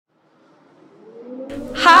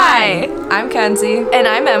Hi, I'm Kenzie. And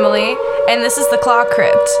I'm Emily, and this is The Claw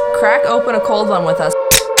Crypt. Crack open a cold one with us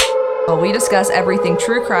while we discuss everything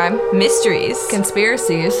true crime, Mysteries,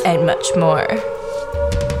 conspiracies, and much more.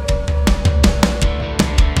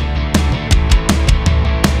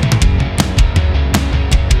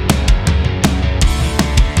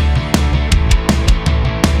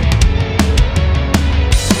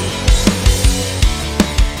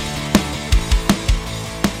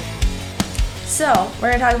 So, we're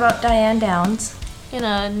going to talk about Diane Downs. In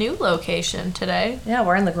a new location today. Yeah,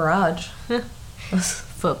 we're in the garage.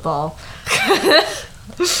 Football.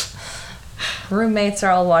 Roommates are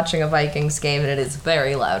all watching a Vikings game, and it is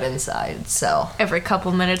very loud inside, so... Every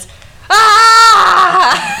couple minutes,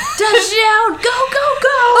 ah! Touchdown! Go, go,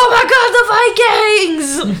 go! Oh my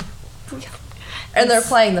god, the Vikings! And they're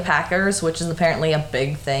playing the Packers, which is apparently a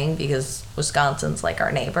big thing, because Wisconsin's like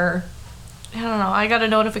our neighbor. I don't know, I got a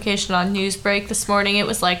notification on Newsbreak this morning. It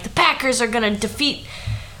was like, the Packers are gonna take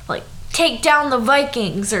down the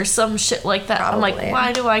Vikings or some shit like that. Probably. I'm like,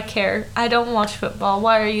 why do I care? I don't watch football.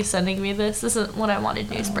 Why are you sending me this? This isn't what I wanted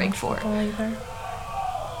Newsbreak for. Either.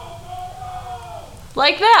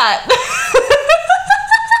 Like that.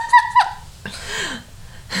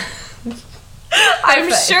 I'm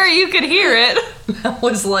Perfect. sure you could hear it. That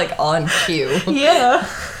was like on cue. Yeah.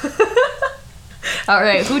 All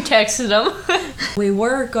right, who texted him? We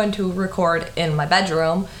were going to record in my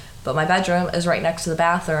bedroom, but my bedroom is right next to the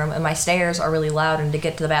bathroom, and my stairs are really loud, and to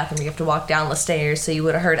get to the bathroom, you have to walk down the stairs, so you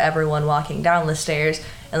would have heard everyone walking down the stairs,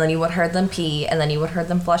 and then you would have heard them pee, and then you would have heard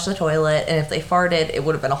them flush the toilet, and if they farted, it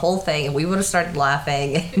would have been a whole thing, and we would have started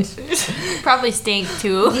laughing. Probably stink,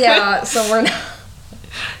 too. Yeah, so we're not...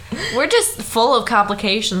 We're just full of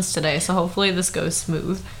complications today, so hopefully this goes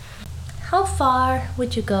smooth. How far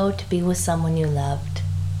would you go to be with someone you loved?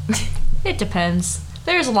 It depends.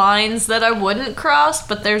 There's lines that I wouldn't cross,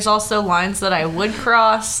 but there's also lines that I would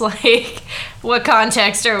cross. Like, what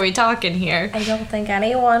context are we talking here? I don't think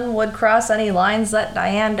anyone would cross any lines that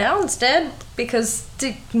Diane Downs did, because...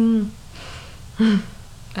 Try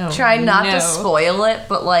not to spoil it,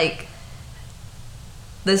 but, like,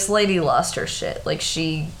 this lady lost her shit. Like,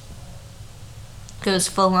 she... Goes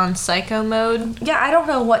full-on psycho mode. Yeah, I don't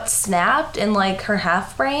know what snapped in, like, her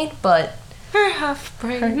half-brain, but... Her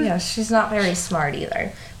half-brain. Yeah, she's not very smart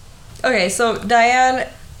either. Okay, so Diane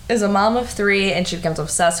is a mom of 3, and she becomes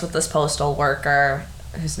obsessed with this postal worker,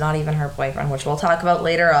 who's not even her boyfriend, which we'll talk about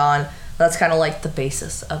later on. That's kind of, like, the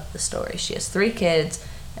basis of the story. She has 3 kids,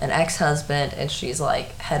 an ex-husband, and she's,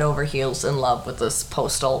 like, head over heels in love with this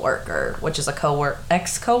postal worker, which is a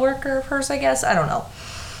ex-coworker of hers, I guess? I don't know.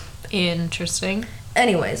 Interesting.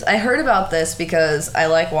 Anyways, I heard about this because I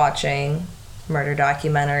like watching murder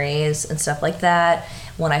documentaries and stuff like that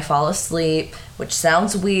when I fall asleep, which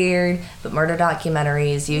sounds weird, but murder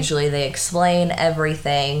documentaries, usually they explain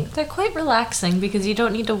everything. They're quite relaxing because you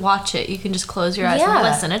don't need to watch it. You can just close your eyes Yeah. and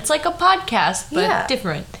listen. It's like a podcast, but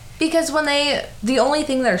different. Because when the only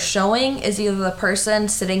thing they're showing is either the person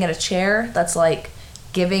sitting in a chair that's like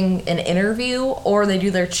giving an interview, or they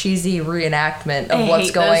do their cheesy reenactment of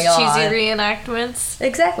what's going on. Cheesy reenactments.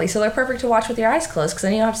 Exactly, so they're perfect to watch with your eyes closed, because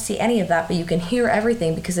then you don't have to see any of that, but you can hear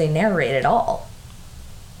everything because they narrate it all.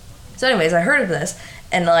 So anyways, I heard of this,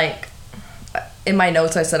 and like, in my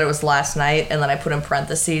notes I said it was last night, and then I put in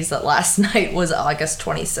parentheses that last night was August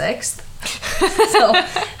 26th. So,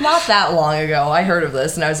 not that long ago, I heard of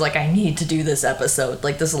this, and I was like, I need to do this episode.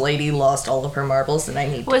 Like, this lady lost all of her marbles, and I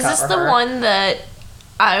need to cover her. Was this the one that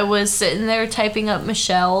I was sitting there typing up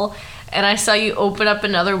Michelle, and I saw you open up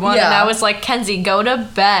another one, and I was like, Kenzie, go to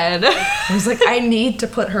bed. I was like, I need to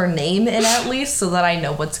put her name in at least so that I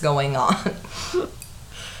know what's going on.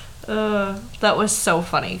 That was so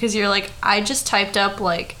funny, because you're like, I just typed up,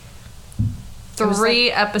 like,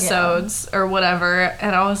 3 episodes or whatever,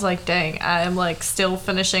 and I was like, dang, I'm, like, still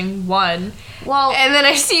finishing 1. Well, and then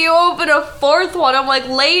I see you open a 4th one. I'm like,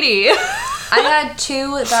 lady. I had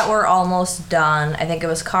 2 that were almost done. I think it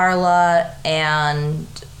was Carla and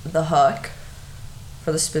The Hook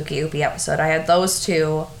for the Spooky Oopie episode. I had those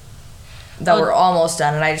 2 that were almost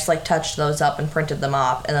done, and I just, like, touched those up and printed them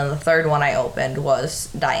off. And then the 3rd one I opened was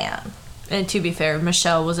Diane. And to be fair,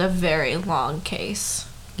 Michelle was a very long case.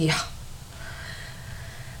 Yeah.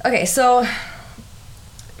 Okay, so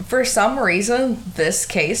for some reason, this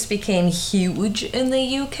case became huge in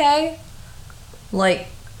the UK. Like,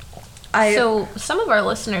 So some of our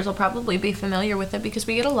listeners will probably be familiar with it because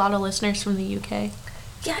we get a lot of listeners from the UK.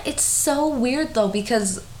 Yeah, it's so weird, though,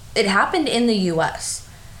 because it happened in the US.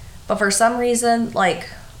 But for some reason, like,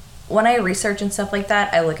 when I research and stuff like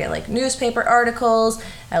that, I look at like newspaper articles,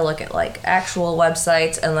 I look at like actual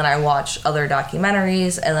websites, and then I watch other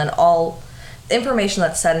documentaries, and then all information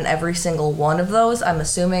that's said in every single one of those I'm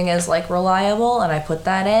assuming is like reliable, and I put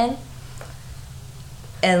that in.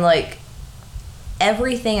 And like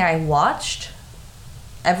everything I watched,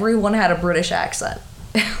 everyone had a British accent.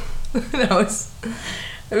 It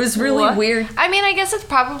was really weird. I mean, I guess it's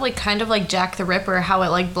probably kind of like Jack the Ripper, how it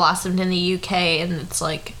like blossomed in the UK, and it's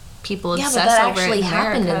like people obsess over it. Yeah, but that actually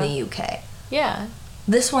happened in the UK. Yeah.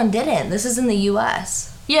 This one didn't. This is in the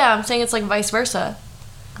US. Yeah, I'm saying it's like vice versa.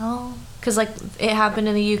 Oh. Because like it happened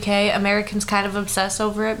in the UK, Americans kind of obsess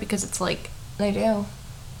over it because it's like... They do.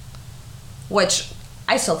 Which,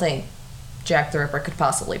 I still think Jack the Ripper could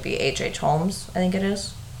possibly be H.H. Holmes, I think it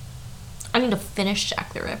is. I need to finish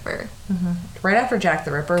Jack the Ripper. Mm-hmm. Right after Jack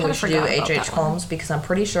the Ripper, we should do H.H. Holmes, because I'm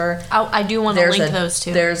pretty sure... I do want to link those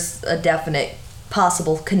two. There's a definite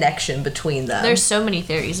possible connection between them. There's so many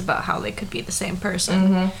theories about how they could be the same person.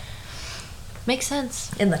 Mm-hmm. Makes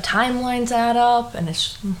sense. And the timelines add up, and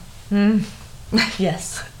it's...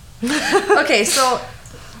 Yes. Okay, so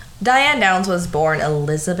Diane Downs was born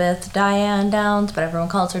Elizabeth Diane Downs, but everyone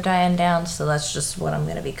calls her Diane Downs, so that's just what I'm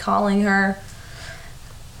going to be calling her.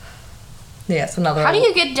 Yes, another. How do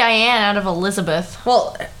you get Diane out of Elizabeth?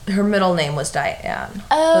 Well, her middle name was Diane.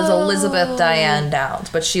 Oh. It was Elizabeth Diane Downs,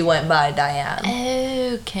 but she went by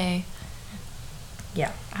Diane. Okay.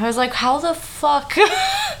 Yeah. I was like, how the fuck?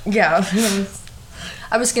 Yeah.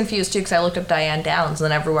 I was confused too, because I looked up Diane Downs,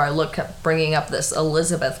 and then everywhere I looked kept bringing up this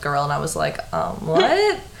Elizabeth girl, and I was like,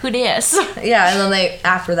 what? Who dis? Yeah, and then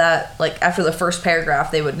after that, like after the first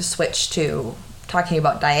paragraph, they would switch to talking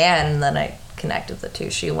about Diane, and then I connected the two.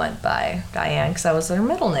 She went by Diane because that was her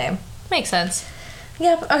middle name. Makes sense.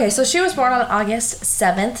 Yep. Okay, so she was born on August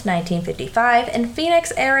 7th, 1955 in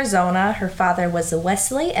Phoenix, Arizona. Her father was a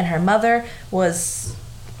Wesley, and her mother was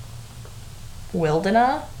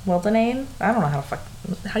Wildenane? I don't know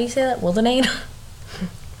how do you say that? Wildenane?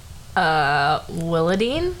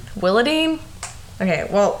 Willadine? Willadine? Okay,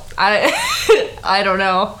 well... I don't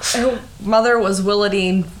know. Her mother was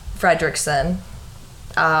Willadine Fredrickson.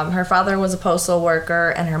 Her father was a postal worker,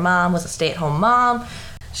 and her mom was a stay-at-home mom.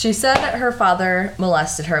 She said that her father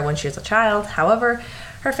molested her when she was a child. However,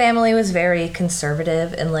 her family was very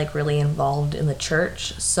conservative and like really involved in the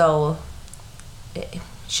church, so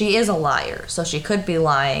she is a liar. So she could be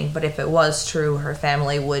lying, but if it was true, her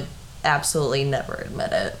family would absolutely never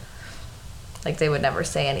admit it. Like, they would never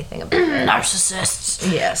say anything about it. Narcissists.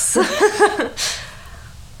 Yes.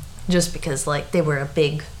 Just because, like, they were a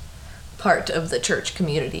big part of the church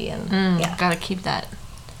community, and yeah. Gotta keep that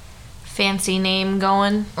fancy name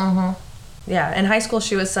going. Mm-hmm. Yeah, in high school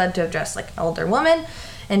she was said to have dressed like an older woman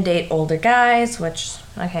and date older guys, which,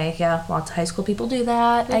 okay, yeah, lots of high school people do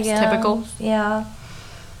that, I guess. Typical. Yeah.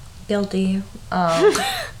 Guilty.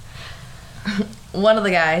 One of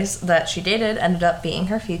the guys that she dated ended up being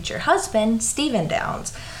her future husband, Stephen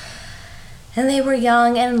Downs. And they were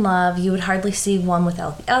young and in love. You would hardly see one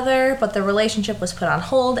without the other, but the relationship was put on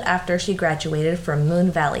hold after she graduated from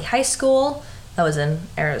Moon Valley High School. That was in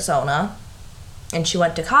Arizona. And she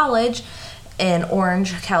went to college in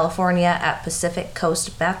Orange, California at Pacific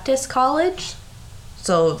Coast Baptist College.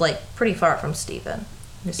 So, like, pretty far from Stephen.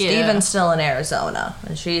 Yeah. Stephen's still in Arizona,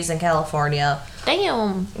 and she's in California.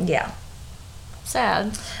 Damn. Yeah.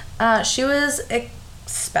 Sad. She was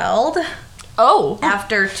expelled. Oh.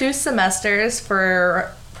 After 2 semesters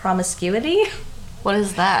for promiscuity. What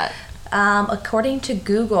is that? According to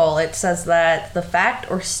Google, it says that the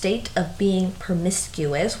fact or state of being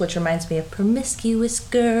promiscuous, which reminds me of Promiscuous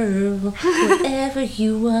Girl, whatever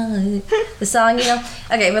you want. The song, you know?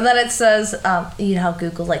 Okay, but then it says, you know how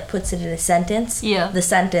Google, like, puts it in a sentence? Yeah. The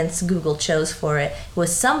sentence Google chose for it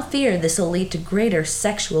was, some fear this will lead to greater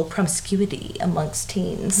sexual promiscuity amongst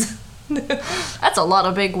teens. That's a lot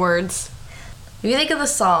of big words. If you think of the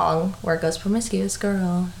song where it goes, promiscuous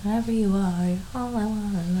girl, wherever you are, all I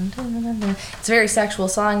want. It's a very sexual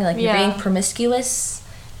song, like you're being promiscuous,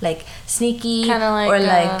 like sneaky, kind of like, or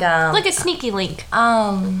like a sneaky link,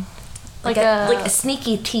 like a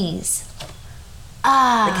sneaky tease,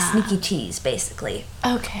 like a sneaky tease, basically.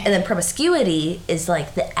 Okay. And then promiscuity is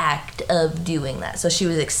like the act of doing that. So she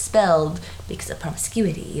was expelled because of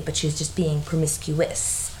promiscuity, but she was just being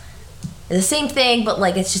promiscuous. The same thing, but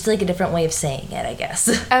like it's just like a different way of saying it, I guess.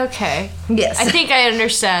 Okay. Yes. I think I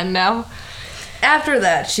understand now. After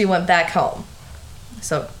that, she went back home.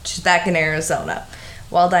 So she's back in Arizona.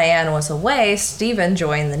 While Diane was away, Stephen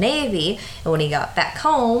joined the Navy, and when he got back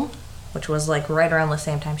home, which was like right around the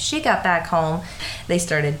same time she got back home. They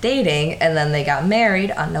started dating, and then they got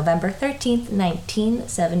married on November 13th,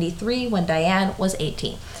 1973, when Diane was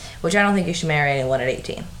 18. Which I don't think you should marry anyone at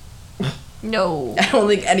 18. No. I don't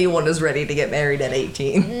think anyone is ready to get married at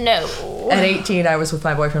 18. No. At 18, I was with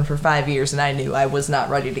my boyfriend for 5 years, and I knew I was not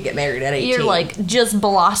ready to get married at 18. You're, like, just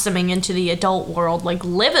blossoming into the adult world. Like,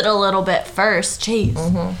 live it a little bit first. Jeez.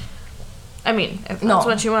 Mm-hmm. I mean, if that's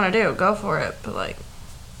what you want to do, go for it. But, like,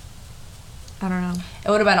 I don't know. It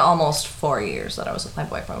would have been almost 4 years that I was with my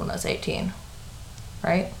boyfriend when I was 18.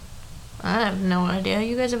 Right? I have no idea.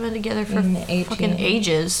 You guys have been together for fucking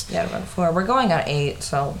ages. Yeah, about 4. We're going on 8,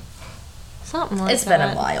 so... Something like that. It's been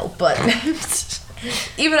a while, but...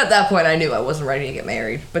 even at that point, I knew I wasn't ready to get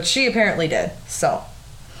married. But she apparently did, so...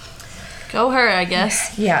 Go her, I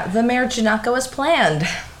guess. Yeah, the marriage did not go as planned.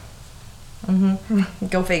 Mm-hmm.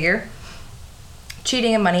 Go figure.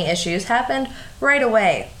 Cheating and money issues happened right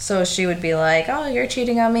away. So she would be like, oh, you're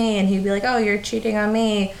cheating on me. And he'd be like, oh, you're cheating on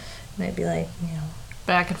me. And they'd be like, you know...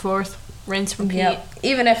 Back and forth. Rinse, repeat. Yep.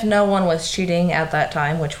 Even if no one was cheating at that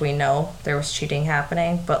time, which we know there was cheating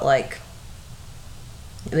happening, but, like...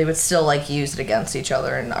 they would still, like, use it against each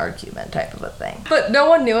other in an argument type of a thing. But no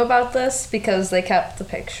one knew about this because they kept the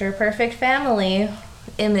picture-perfect family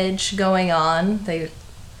image going on.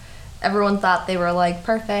 Everyone thought they were, like,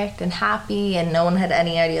 perfect and happy, and no one had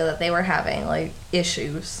any idea that they were having, like,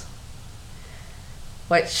 issues.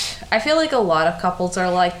 Which, I feel like a lot of couples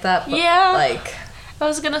are like that, but, yeah. like... I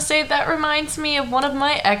was gonna say, that reminds me of one of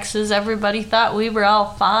my exes. Everybody thought we were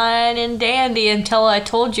all fine and dandy until I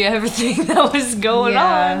told you everything that was going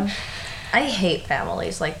on. I hate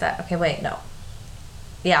families like that. Okay, wait, no.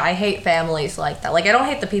 Yeah, I hate families like that. Like, I don't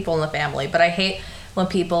hate the people in the family, but I hate when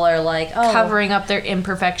people are like, oh... covering up their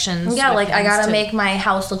imperfections. Yeah, like, I gotta make my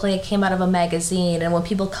house look like it came out of a magazine, and when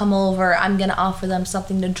people come over, I'm gonna offer them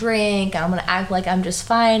something to drink, and I'm gonna act like I'm just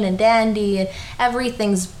fine and dandy, and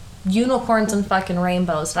everything's unicorns and fucking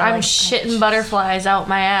rainbows. I'm like, shitting butterflies out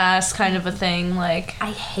my ass kind of a thing. Like,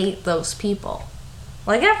 I hate those people.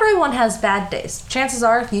 Like, everyone has bad days. Chances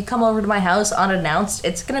are, if you come over to my house unannounced,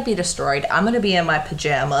 it's gonna be destroyed. I'm gonna be in my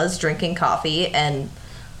pajamas drinking coffee, and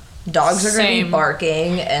dogs are gonna be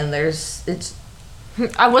barking, and it's...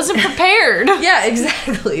 I wasn't prepared. Yeah,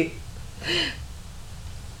 exactly.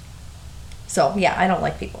 So, yeah, I don't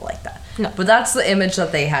like people like that. No. But that's the image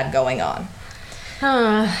that they had going on.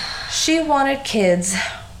 She wanted kids,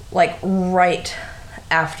 like, right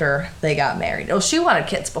after they got married. Oh, she wanted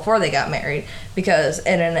kids before they got married, because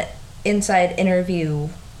in an Inside Edition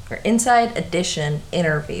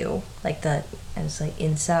interview, like it's like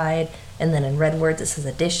inside, and then in red words it says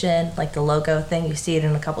edition, like the logo thing. You see it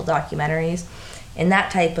in a couple documentaries. In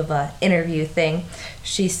that type of a interview thing,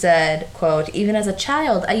 she said, quote, "Even as a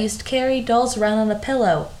child, I used to carry dolls around on a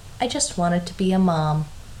pillow. I just wanted to be a mom."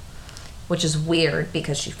 Which is weird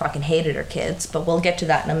because she fucking hated her kids, but we'll get to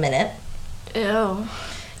that in a minute. Ew.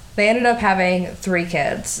 They ended up having 3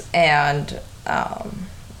 kids, and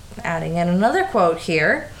adding in another quote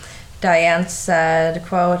here, Diane said,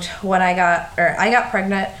 quote, I got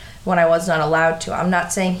pregnant when I was not allowed to. I'm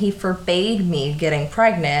not saying he forbade me getting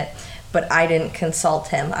pregnant, but I didn't consult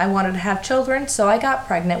him. I wanted to have children, so I got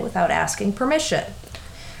pregnant without asking permission.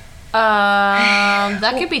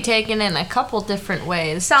 That could be taken in a couple different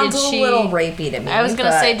ways. Sounds a little rapey to me. I was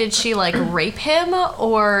gonna say, did she, like, rape him,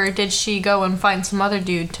 or did she go and find some other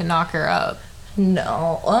dude to knock her up?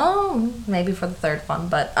 No. Well, maybe for the third one,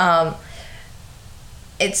 but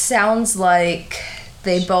it sounds like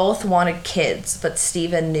they both wanted kids, but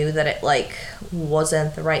Steven knew that it, like,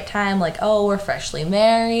 wasn't the right time. Like, oh, we're freshly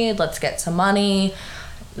married, let's get some money,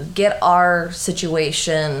 get our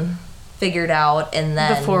situation figured out, and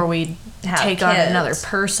then before we take on another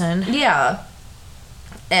person. Yeah.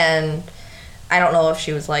 And I don't know if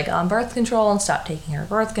she was, like, on birth control and stopped taking her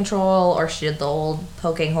birth control, or she did the old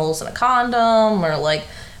poking holes in a condom, or, like,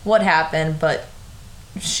 what happened, but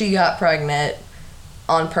she got pregnant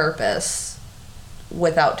on purpose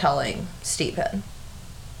without telling Stephen.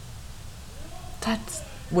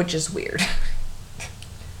 Which is weird.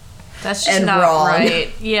 That's just not wrong. Right.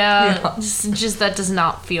 Yeah. Just that does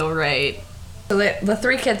not feel right. So the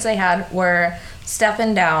 3 kids they had were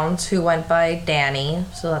Stephen Downs, who went by Danny.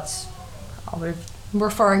 So I'll be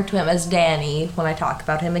referring to him as Danny when I talk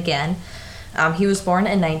about him again. He was born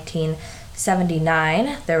in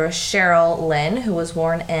 1979. There was Cheryl Lynn, who was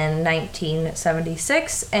born in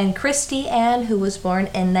 1976, and Christy Ann, who was born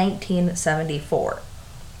in 1974.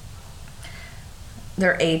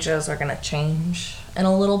 Their ages are going to change in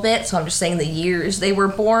a little bit, so I'm just saying the years they were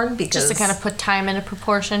born, because... Just to kind of put time into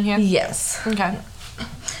proportion here? Yes. Okay.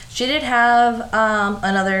 She did have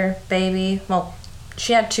another baby. Well,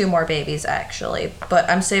 she had 2 more babies, actually. But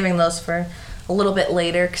I'm saving those for a little bit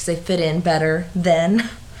later because they fit in better then.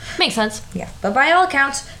 Makes sense. Yeah. But by all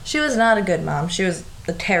accounts, she was not a good mom. She was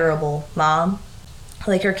a terrible mom.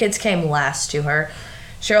 Like, her kids came last to her.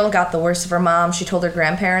 Cheryl got the worst of her mom. She told her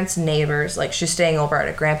grandparents, neighbors, like, she's staying over at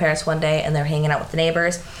her grandparents one day, and they're hanging out with the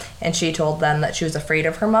neighbors, and she told them that she was afraid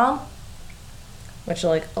of her mom. Which,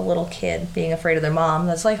 like, a little kid being afraid of their mom,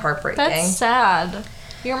 that's, like, heartbreaking. That's sad.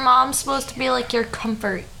 Your mom's supposed to be, like, your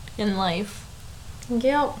comfort in life.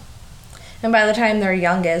 Yep. And by the time their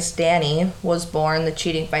youngest, Danny, was born, the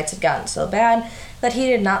cheating fights had gotten so bad that he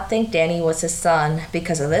did not think Danny was his son.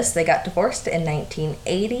 Because of this, they got divorced in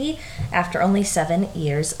 1980 after only 7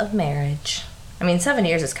 years of marriage. I mean, 7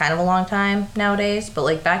 years is kind of a long time nowadays, but,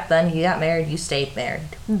 like, back then, you got married, you stayed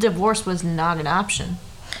married. Divorce was not an option.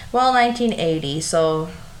 Well, 1980, so...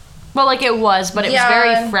 Well, like, it was, but it was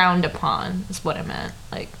very frowned upon, is what I meant.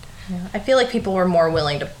 Like, yeah, I feel like people were more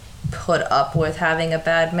willing to put up with having a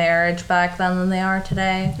bad marriage back then than they are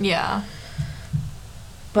today. Yeah.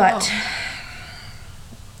 But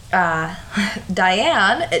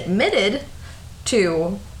Diane admitted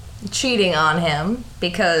to cheating on him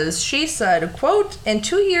because she said, quote, "In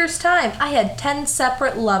 2 years' time, I had 10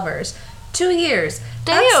 separate lovers. 2 years.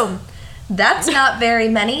 Damn. That's not very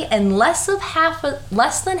many, and less than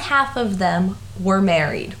half of them were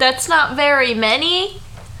married." That's not very many?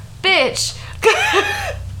 Bitch.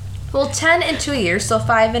 Well, 10 in 2 years, so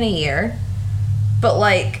 5 in a year. But,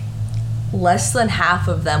 like, less than half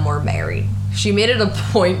of them were married. She made it a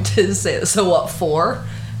point to say, so what, 4?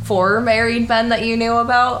 4 married men that you knew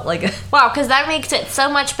about? Like, wow, because that makes it so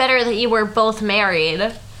much better that you were both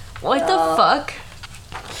married. What the fuck?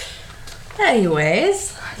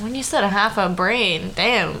 Anyways. When you said a half a brain,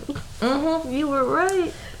 damn. Mm-hmm. You were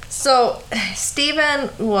right. So, Stephen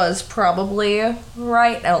was probably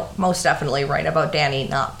right, most definitely right about Danny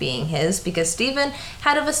not being his, because Stephen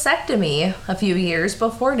had a vasectomy a few years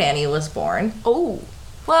before Danny was born. Oh.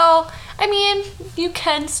 Well, I mean, you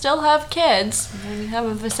can still have kids when you have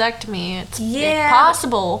a vasectomy. It's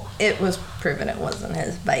possible. It was proven it wasn't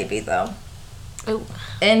his baby, though. Oh.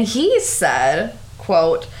 And he said,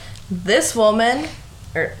 quote, this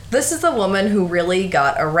is the woman who really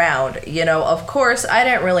got around. You know, of course, I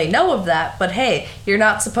didn't really know of that, but hey, you're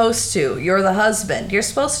not supposed to. You're the husband. You're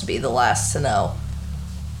supposed to be the last to know.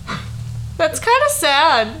 That's kind of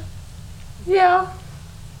sad. Yeah.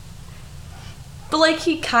 But, like,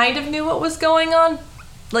 he kind of knew what was going on.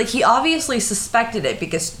 Like, he obviously suspected it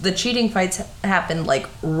because the cheating fights happened, like,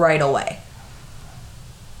 right away.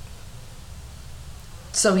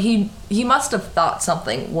 So he must have thought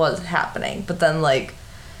something was happening, but then, like...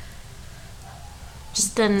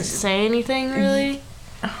 Just didn't say anything, really?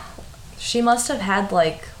 She must have had,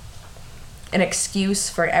 like, an excuse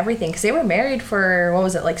for everything. Because they were married for, what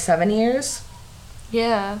was it, like 7 years?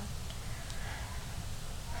 Yeah.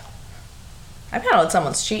 I've had out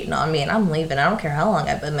someone's cheating on me and I'm leaving. I don't care how long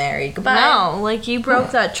I've been married. Goodbye. No, like, you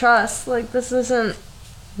broke that trust. Like, this isn't...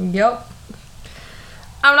 Yep.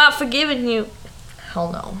 I'm not forgiving you.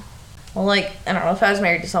 Hell no. Well, like, I don't know, if I was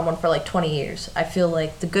married to someone for, like, 20 years, I feel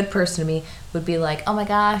like the good person to me would be like, oh my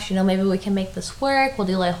gosh, you know, maybe we can make this work. We'll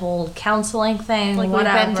do, like, a whole counseling thing, like,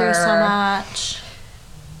 whatever. we've been through so much.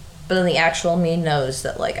 But then the actual me knows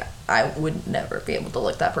that, like, I would never be able to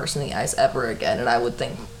look that person in the eyes ever again, and I would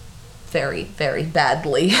think very, very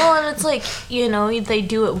badly. Well, and it's like, you know, they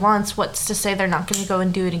do it once. What's to say they're not going to go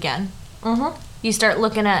and do it again? Mm-hmm. You start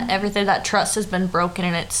looking at everything, that trust has been broken,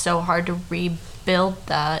 and it's so hard to rebuild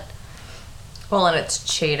that. Well, and it's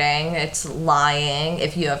cheating, it's lying.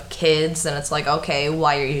 If you have kids, then it's like, okay,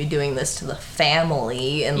 why are you doing this to the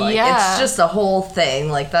family? And, like, it's just a whole thing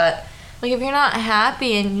like that. Like, if you're not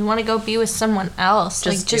happy and you want to go be with someone else,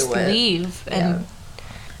 just leave. And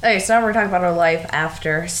Okay, so now we're talking about her life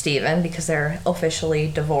after Stephen, because they're officially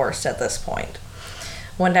divorced at this point.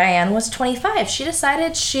 When Diane was 25, she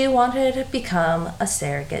decided she wanted to become a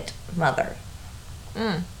surrogate mother.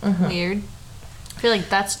 Mm-hmm. Weird. I feel like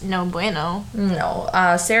that's no bueno. No.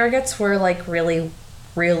 Surrogates were, like, really,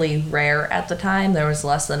 really rare at the time. There was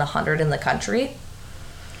less than 100 in the country.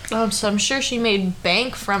 Oh, so I'm sure she made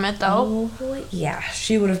bank from it, though. Oh, yeah.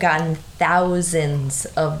 She would have gotten thousands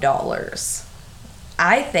of dollars.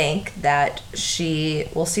 I think that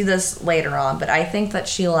we'll see this later on, but I think that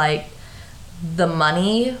she liked the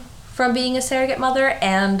money from being a surrogate mother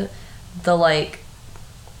and the, like,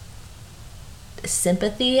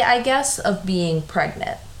 sympathy, I guess, of being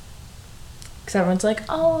pregnant. Because everyone's like,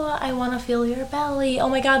 oh, I want to feel your belly. Oh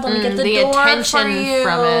my God, let me get the door attention for you.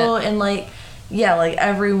 from it. And, like, Yeah, like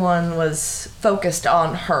everyone was focused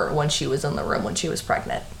on her when she was in the room when she was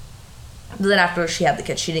pregnant. But then after she had the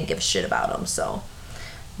kid, she didn't give a shit about him, so,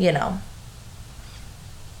 you know.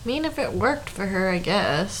 I mean, if it worked for her, I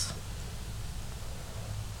guess.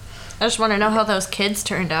 I just want to know how those kids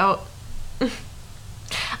turned out.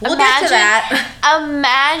 We'll get to that.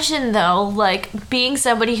 Imagine, though, like, being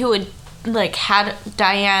somebody who would, like, had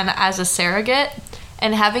Diane as a surrogate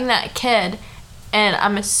and having that kid, and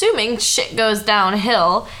I'm assuming shit goes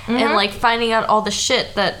downhill, and, like, finding out all the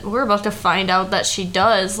shit that we're about to find out that she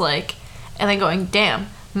does, like, and then going, damn,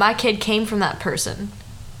 my kid came from that person.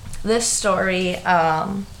 This story,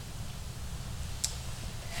 kind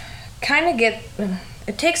of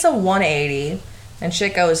it takes a 180, and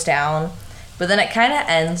shit goes down, but then it kind of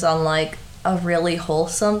ends on, like, a really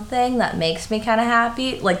wholesome thing that makes me kind of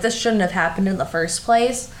happy. Like, this shouldn't have happened in the first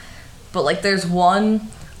place, but, like, there's one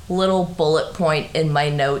little bullet point in my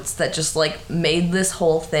notes that just, like, made this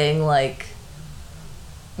whole thing, like,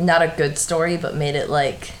 not a good story, but made it,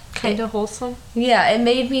 like... Kind of wholesome? Yeah, it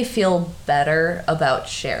made me feel better about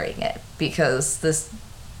sharing it, because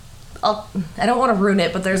I don't want to ruin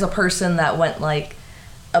it, but there's a person that went, like,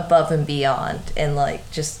 above and beyond, and,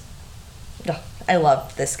 like, just... I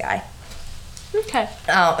love this guy. Okay.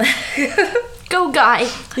 Go guy.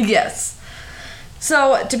 Yes.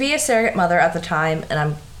 So, to be a surrogate mother at the time, and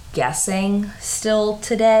I'm guessing still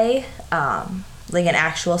today, like an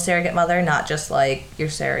actual surrogate mother, not just like you're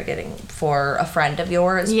surrogating for a friend of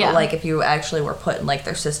yours, but like if you actually were put in like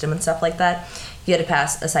their system and stuff like that, you had to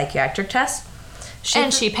pass a psychiatric test.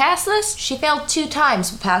 She passed this? She failed 2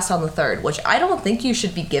 times, but passed on the 3rd, which I don't think you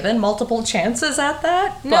should be given multiple chances at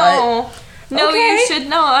that. No. No, okay. You should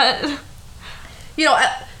not. You know,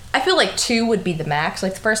 I feel like 2 would be the max.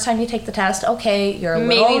 Like, the first time you take the test, okay, you're a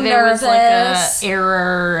little nervous. Maybe there was, like, a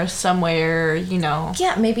error somewhere, you know.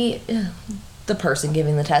 Yeah, maybe the person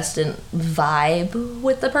giving the test didn't vibe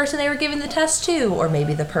with the person they were giving the test to. Or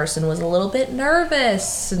maybe the person was a little bit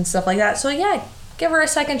nervous and stuff like that. So, yeah, give her a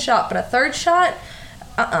 2nd shot. But a 3rd shot,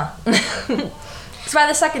 Because by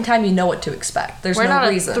the 2nd time, you know what to expect. There's no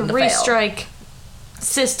reason to fail. We're not a 3-strike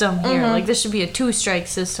system here. Like, this should be a 2-strike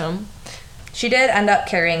system. She did end up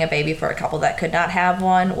carrying a baby for a couple that could not have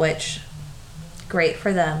one, which, great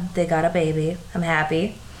for them. They got a baby. I'm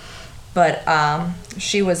happy. But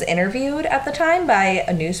she was interviewed at the time by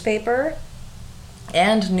a newspaper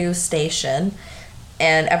and news station,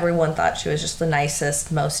 and everyone thought she was just the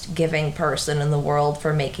nicest, most giving person in the world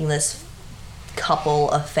for making this couple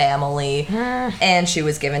a family, and she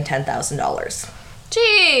was given $10,000.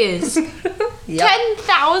 Jeez. Yep.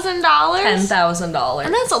 $10,000? $10,000.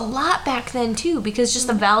 And that's a lot back then, too, because just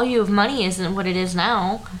the value of money isn't what it is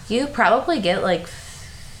now. You probably get, like,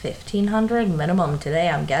 $1,500 minimum today,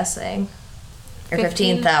 I'm guessing. Or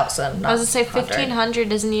 15,000. I was going to say,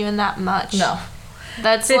 1,500 isn't even that much. No.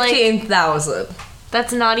 That's 15,000.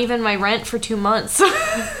 That's not even my rent for 2 months.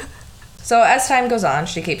 So as time goes on,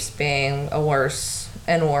 she keeps being a worse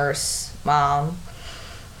and worse mom.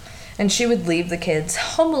 And she would leave the kids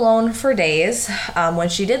home alone for days. When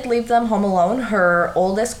she did leave them home alone, her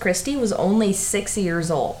oldest, Christy, was only 6 years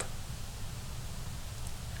old.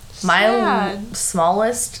 Sad. My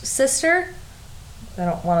smallest sister, I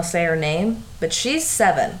don't want to say her name, but she's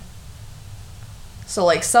 7. So,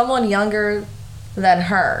 like, someone younger than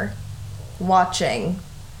her watching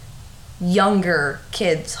younger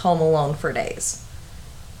kids home alone for days.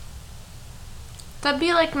 That'd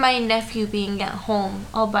be like my nephew being at home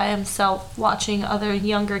all by himself watching other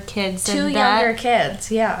younger kids. 2 younger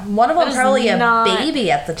kids, yeah. One of them probably a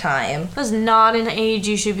baby at the time. That's not an age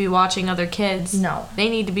you should be watching other kids. No. They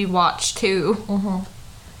need to be watched too. Mm-hmm.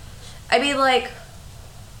 I mean, like,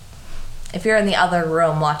 if you're in the other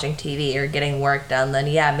room watching TV or getting work done, then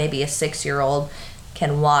yeah, maybe a 6-year-old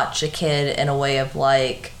can watch a kid in a way of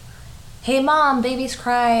like, hey mom, baby's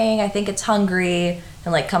crying, I think it's hungry,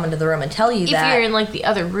 and like come into the room and tell you that. If you're in like the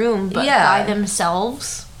other room, but by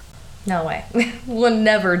themselves. No way. Would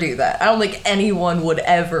never do that. I don't think anyone would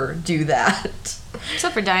ever do that.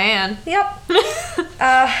 Except for Diane. Yep.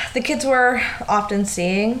 The kids were often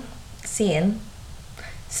seen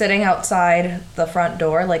sitting outside the front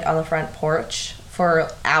door, like on the front porch, for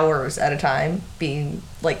hours at a time, being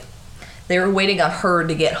like, they were waiting on her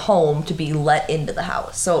to get home to be let into the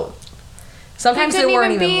house. So sometimes they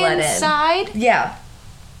weren't even let inside? in. Yeah.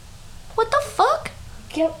 What the fuck?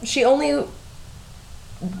 Yep. She only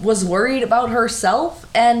was worried about herself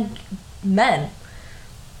and men.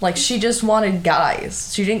 Like, she just wanted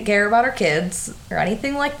guys. She didn't care about her kids or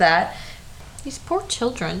anything like that. These poor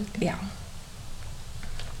children. Yeah.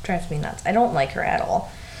 Drives me nuts. I don't like her at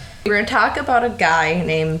all. We're going to talk about a guy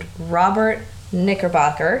named Robert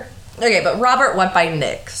Knickerbocker. Okay, but Robert went by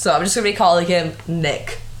Nick, so I'm just going to be calling him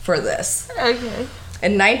Nick for this. Okay.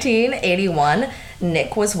 In 1981,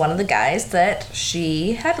 Nick was one of the guys that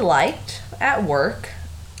she had liked at work.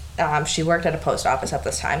 She worked at a post office at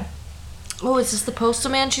this time. Oh, is this the postal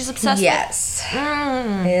man she's obsessed Yes. with?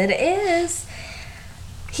 Yes. It is.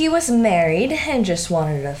 He was married and just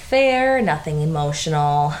wanted an affair, nothing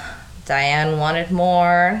emotional. Diane wanted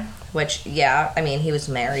more, which, yeah, I mean, he was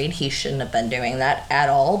married. He shouldn't have been doing that at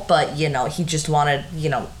all, but, you know, he just wanted, you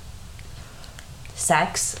know,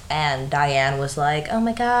 sex, and Diane was like, oh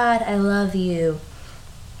my God, I love you.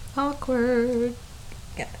 Awkward.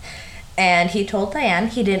 Yeah. And he told Diane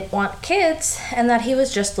he didn't want kids and that he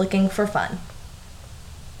was just looking for fun.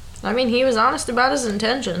 I mean, he was honest about his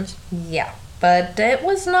intentions. Yeah, but it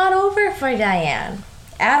was not over for Diane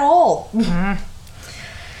at all.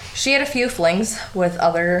 She had a few flings with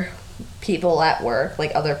other people at work,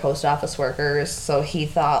 like other post office workers, so he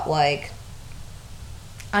thought, like,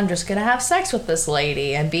 I'm just gonna have sex with this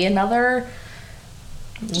lady and be another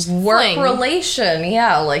Just work fling. relation.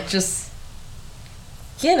 Yeah, like, just,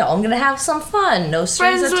 you know, I'm gonna have some fun, no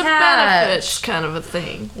strings Friends with attached. benefits kind of a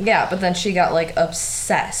thing. Yeah, but then she got, like,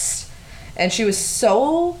 obsessed. And she was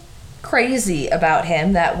so crazy about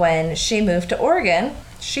him that when she moved to Oregon,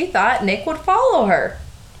 she thought Nick would follow her.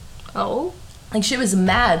 Oh? Like, she was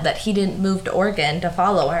mad that he didn't move to Oregon to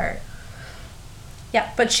follow her.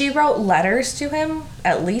 Yeah, but she wrote letters to him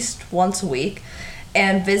at least once a week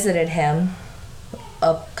and visited him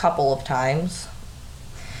a couple of times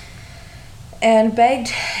and begged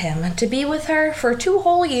him to be with her for 2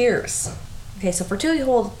 whole years. Okay, so for 2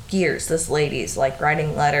 whole years, this lady's, like,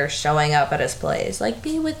 writing letters, showing up at his place, like,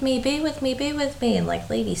 be with me, be with me, be with me, and, like,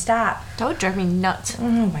 lady, stop. That would drive me nuts. Oh,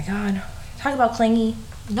 my God. Talk about clingy.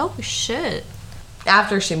 No shit.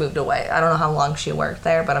 After she moved away, I don't know how long she worked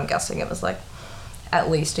there, but I'm guessing it was, like,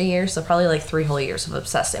 at least a year, so probably, like, 3 whole years of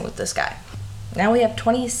obsessing with this guy. Now we have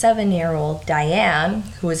 27-year-old Diane,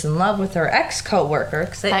 who is in love with her ex-coworker,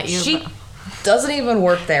 because she doesn't even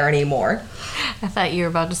work there anymore. I thought you were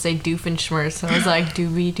about to say Doofenshmirtz. I was like,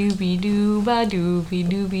 doobie doobie dooba doobie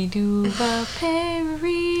doobie dooba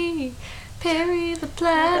Perry, Perry the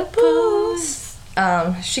platypus.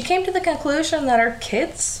 She came to the conclusion that her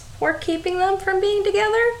kids were keeping them from being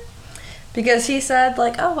together. Because he said,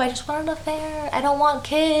 like, oh, I just want an affair. I don't want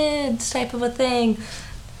kids, type of a thing.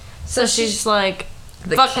 So she's like,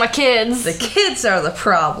 fuck my kids. The kids are the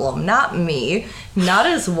problem, not me, not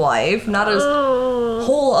his wife, not his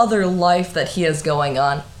whole other life that he has going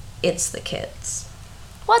on. It's the kids.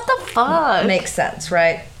 What the fuck? Makes sense,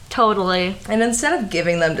 right? Totally. And instead of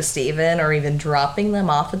giving them to Steven or even dropping them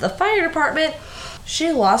off at the fire department,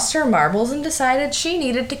 she lost her marbles and decided she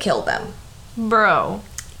needed to kill them. Bro.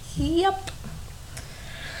 Yep.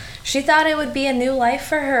 She thought it would be a new life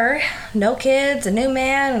for her. No kids, a new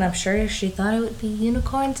man, and I'm sure she thought it would be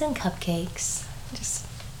unicorns and cupcakes. Just,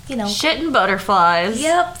 you know. Shit and butterflies.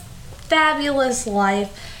 Yep. Fabulous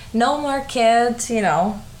life. No more kids, you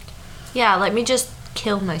know. Yeah, let me just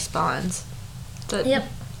kill my spawns. Yep.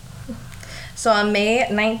 So on May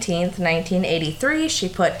 19th, 1983, she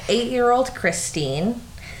put 8-year-old Christine,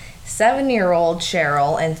 7-year-old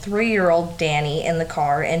Cheryl, and 3-year-old Danny in the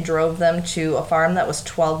car and drove them to a farm that was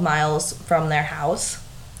 12 miles from their house.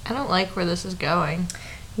 I don't like where this is going.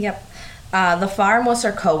 Yep. The farm was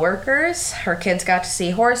her coworkers. Her kids got to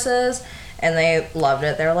see horses, and they loved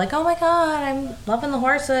it. They were like, oh my God, I'm loving the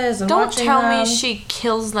horses and Don't watching tell them. me she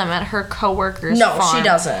kills them at her coworker's No, farm. she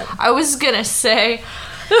doesn't. I was gonna say...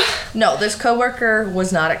 No, this coworker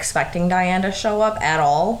was not expecting Diane to show up at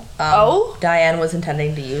all. Oh? Diane was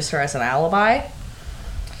intending to use her as an alibi.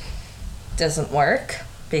 Doesn't work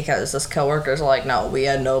because this coworker's like, no, we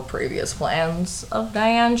had no previous plans of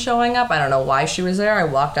Diane showing up. I don't know why she was there. I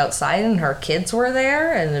walked outside and her kids were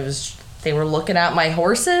there, and they were looking at my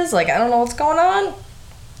horses. Like, I don't know what's going on.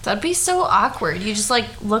 That'd be so awkward. You just, like,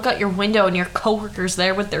 look out your window and your coworker's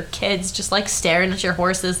there with their kids just, like, staring at your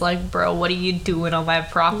horses like, bro, what are you doing on my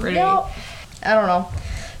property? Yep. I don't know.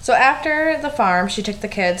 So after the farm, she took the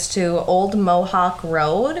kids to Old Mohawk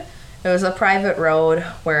Road. It was a private road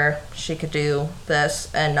where she could do this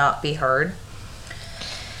and not be heard.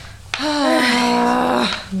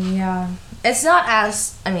 Yeah. It's not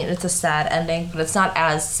as, I mean, it's a sad ending, but it's not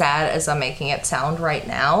as sad as I'm making it sound right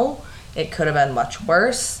now. It could have been much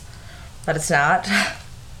worse, but it's not.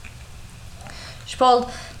 She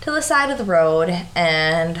pulled to the side of the road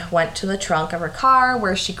and went to the trunk of her car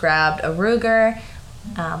where she grabbed a Ruger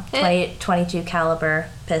 22 caliber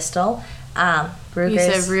pistol Ruger's. You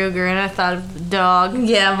said Ruger, and I thought of the dog.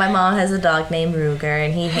 Yeah, my mom has a dog named Ruger,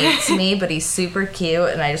 and he hates me, but he's super cute,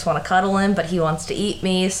 and I just want to cuddle him, but he wants to eat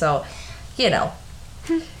me, so,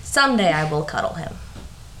 someday I will cuddle him.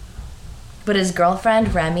 But his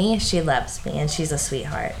girlfriend, Remy, she loves me, and she's a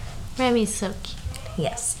sweetheart. Remy's so cute.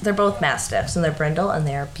 Yes, they're both Mastiffs, and they're brindle, and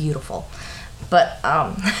they are beautiful. But,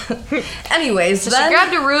 anyways, So then... she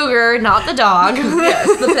grabbed a Ruger, not the dog.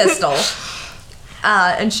 Yes, the pistol.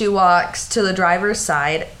 And she walks to the driver's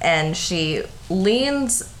side, and she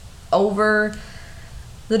leans over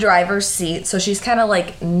the driver's seat. So she's kind of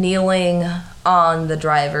like kneeling on the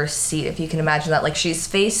driver's seat, if you can imagine that. Like, she's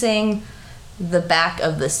facing the back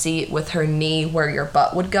of the seat with her knee where your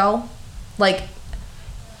butt would go. Like,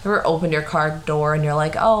 you ever open your car door and you're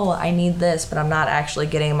like, oh, I need this, but I'm not actually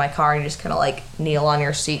getting in my car. You just kind of like kneel on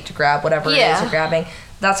your seat to grab whatever it is you're grabbing.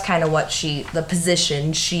 That's kind of what the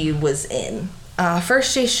position she was in.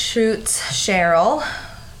 First, she shoots Cheryl,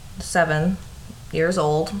 7 years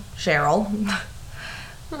old, Cheryl,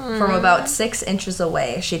 from about 6 inches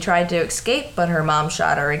away. She tried to escape, but her mom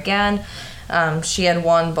shot her again. She had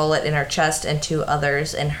 1 bullet in her chest and 2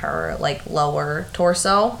 others in her, lower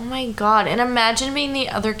torso. Oh my god, and imagine being the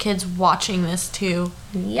other kids watching this too,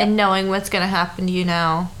 and knowing what's gonna happen to you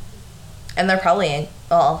now. And they're probably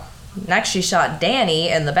next she shot Danny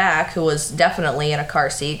in the back, who was definitely in a car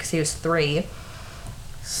seat because he was 3.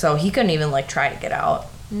 So he couldn't even, try to get out.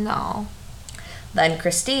 No. Then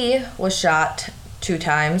Christy was shot 2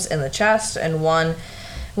 times in the chest, and 1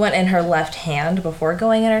 went in her left hand before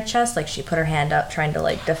going in her chest. She put her hand up trying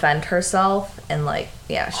to, defend herself, and,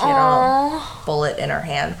 she had a bullet in her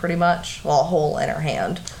hand, pretty much. Well, a hole in her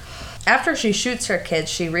hand. After she shoots her kids,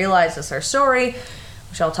 she realizes her story,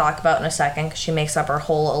 which I'll talk about in a second, because she makes up her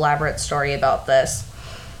whole elaborate story about this.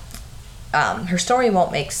 Her story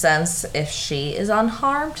won't make sense if she is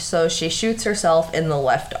unharmed, so she shoots herself in the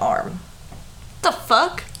left arm. The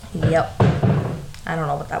fuck? Yep. I don't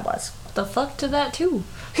know what that was. The fuck to that too?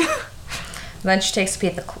 Then she takes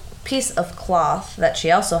a piece of cloth that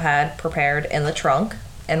she also had prepared in the trunk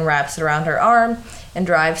and wraps it around her arm and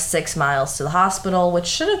drives 6 miles to the hospital, which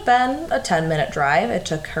should have been a 10-minute drive. It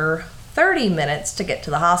took her 30 minutes to get to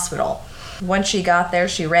the hospital. When she got there,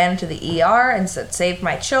 she ran to the ER and said, "Save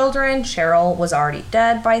my children." Cheryl was already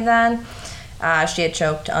dead by then. She had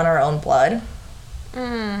choked on her own blood.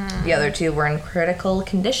 The other 2 were in critical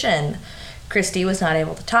condition. Christy was not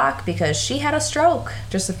able to talk because she had a stroke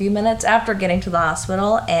just a few minutes after getting to the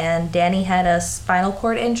hospital, and Danny had a spinal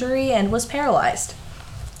cord injury and was paralyzed.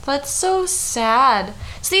 That's so sad.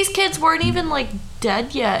 So these kids weren't even,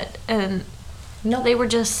 dead yet, and they were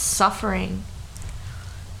just suffering.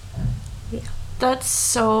 Yeah. That's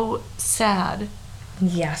so sad.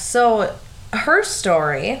 Yeah, so her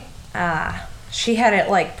story, she had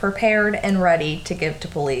it, prepared and ready to give to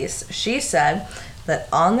police. She said that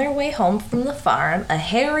on their way home from the farm, a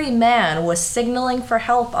hairy man was signaling for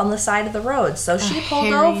help on the side of the road, so she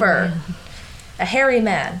pulled over. Man. A hairy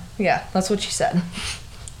man. Yeah, that's what she said.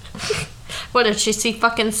 What, did she see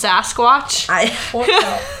fucking Sasquatch? I don't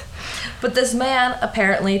know. But this man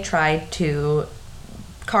apparently tried to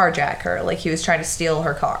carjack her, he was trying to steal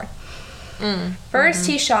her car. First,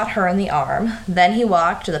 he shot her in the arm. Then he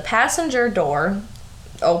walked to the passenger door,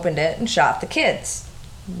 opened it, and shot the kids.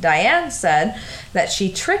 Diane said that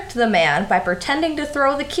she tricked the man by pretending to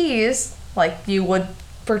throw the keys, like you would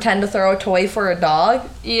pretend to throw a toy for a dog.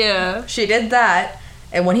 Yeah. She did that,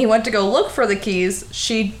 and when he went to go look for the keys,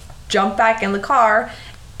 she jumped back in the car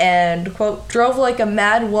and, quote, drove like a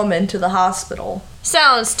mad woman to the hospital.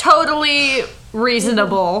 Sounds totally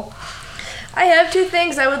reasonable. I have 2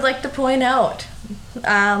 things I would like to point out.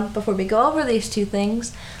 Before we go over these 2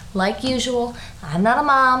 things, like usual, I'm not a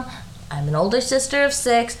mom. I'm an older sister of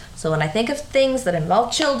 6, so when I think of things that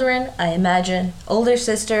involve children, I imagine older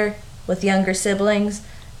sister with younger siblings.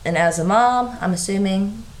 And as a mom, I'm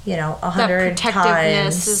assuming, 100 times. That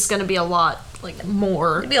protectiveness is going to be a lot,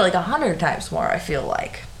 more. It'd be 100 times more, I feel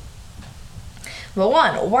like. But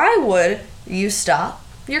 1, why would you stop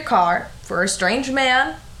your car for a strange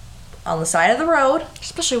man on the side of the road?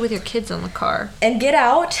 Especially with your kids in the car. And get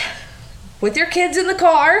out with your kids in the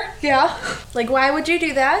car? Yeah. Why would you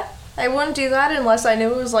do that? I wouldn't do that unless I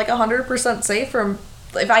knew it was 100% safe. Or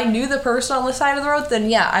if I knew the person on the side of the road, then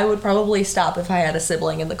yeah, I would probably stop if I had a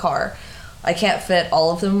sibling in the car. I can't fit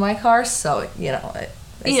all of them in my car, so, I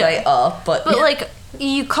say, but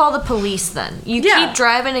you call the police then. You keep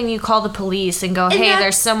driving and you call the police and go, hey,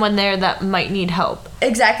 there's someone there that might need help.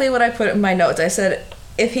 Exactly what I put in my notes. I said,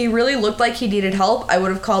 if he really looked like he needed help, I would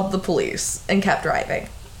have called the police and kept driving.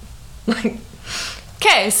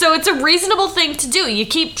 Okay, so it's a reasonable thing to do. You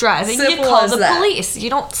keep driving, Simple you call as the that. police. You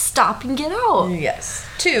don't stop and get out. Yes.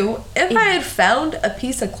 2, if I had found a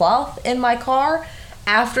piece of cloth in my car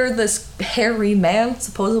after this hairy man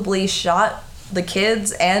supposedly shot the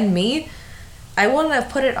kids and me, I wouldn't have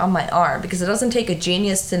put it on my arm, because it doesn't take a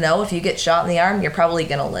genius to know if you get shot in the arm, you're probably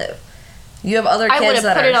gonna live. You have other kids I would have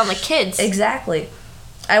that put are... it on the kids. Exactly.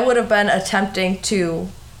 I would have been attempting to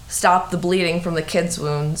stop the bleeding from the kids'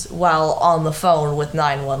 wounds while on the phone with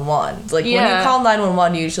 911. Like, when you call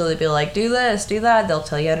 911, you usually be like, do this, do that. They'll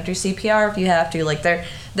tell you how to do CPR if you have to. Like,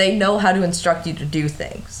 they know how to instruct you to do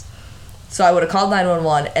things. So I would have called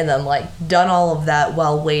 911 and then, like, done all of that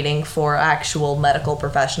while waiting for actual medical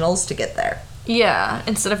professionals to get there. Yeah,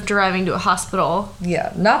 instead of driving to a hospital.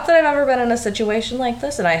 Yeah, not that I've ever been in a situation like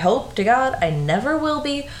this, and I hope to God I never will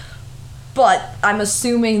be, but I'm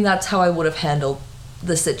assuming that's how I would have handled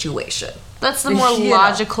the situation. That's the more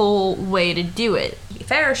logical way to do it. To be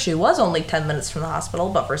fair, she was only 10 minutes from the hospital,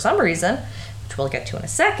 but for some reason, which we'll get to in a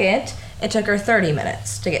second, it took her 30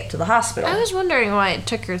 minutes to get to the hospital. I was wondering why it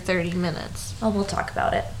took her 30 minutes. Oh, we'll talk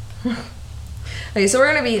about it. Okay, so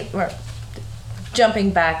we're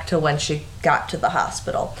jumping back to when she got to the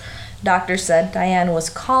hospital. Doctor said Diane was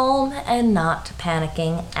calm and not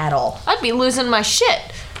panicking at all. I'd be losing my shit.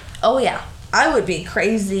 Oh yeah, I would be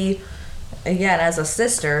crazy. Again, as a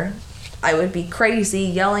sister, I would be crazy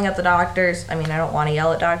yelling at the doctors. I mean, I don't want to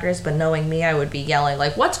yell at doctors, but knowing me, I would be yelling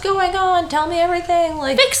like, "What's going on? Tell me everything."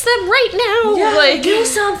 Like, fix them right now. Yeah, like, do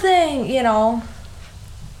something. You know.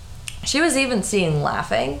 She was even seen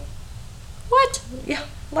laughing. What? Yeah,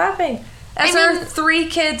 laughing. As her 3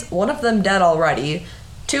 kids, one of them dead already,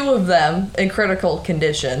 2 of them in critical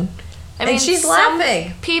condition. I mean, she's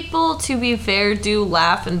laughing. Some people, to be fair, do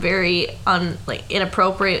laugh in very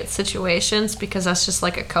inappropriate situations because that's just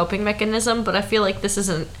like a coping mechanism. But I feel like this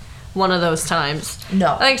isn't one of those times.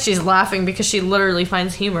 No, I think she's laughing because she literally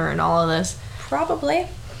finds humor in all of this. Probably.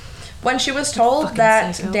 When she was told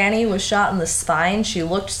that Danny was shot in the spine, she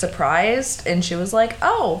looked surprised and she was like,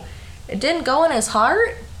 "Oh, it didn't go in his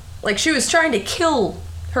heart?" Like, she was trying to kill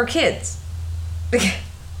her kids.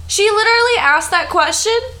 She literally asked that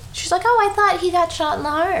question? She's like, "Oh, I thought he got shot in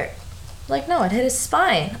the heart." Like, no, it hit his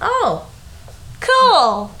spine. Oh.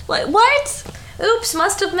 Cool. Like, what? Oops,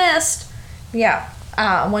 must have missed. Yeah.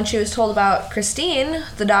 When she was told about Christine,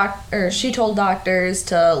 she told doctors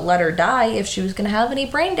to let her die if she was going to have any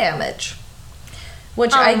brain damage.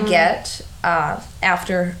 Which I get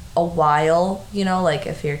after a while, you know, like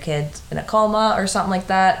if your kid's in a coma or something like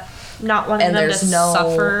that. Not wanting them to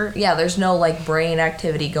suffer. Yeah, there's no, like, brain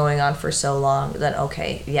activity going on for so long, then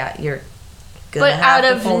okay, yeah, you're gonna have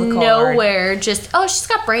to pull the cord. But out of nowhere, just, oh, she's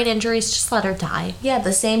got brain injuries, just let her die. Yeah,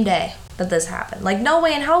 the same day that this happened. Like, no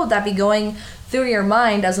way in hell would that be going through your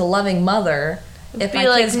mind as a loving mother if my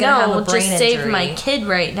kid's gonna have a brain injury. Just save my kid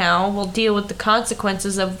right now. We'll deal with the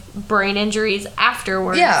consequences of brain injuries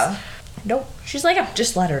afterwards. Yeah. Nope. She's like, "Oh,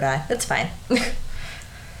 just let her die. It's fine."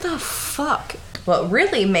 The fuck? What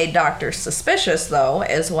really made doctors suspicious, though,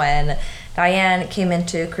 is when Diane came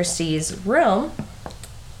into Christy's room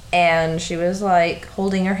and she was, like,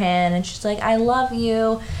 holding her hand and she's like, "I love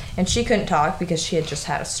you." And she couldn't talk because she had just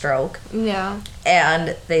had a stroke. Yeah.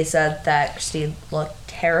 And they said that Christy looked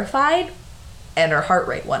terrified and her heart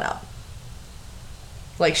rate went up.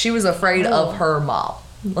 Like, she was afraid of her mom.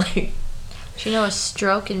 Like, do you know a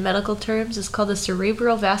stroke in medical terms is called a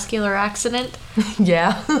cerebral vascular accident?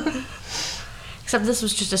 Yeah. Except this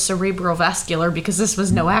was just a cerebral vascular because this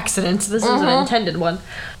was no accident. This was an intended one.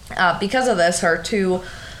 Because of this, her 2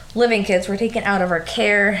 living kids were taken out of her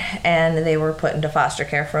care and they were put into foster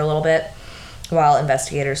care for a little bit while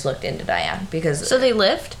investigators looked into Diane. So they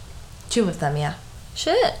lived? 2 of them, yeah.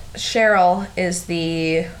 Shit. Cheryl is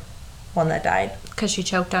the one that died. Because she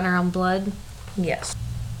choked on her own blood? Yes.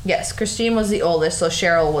 Yes, Christine was the oldest, so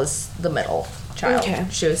Cheryl was the middle child. Okay.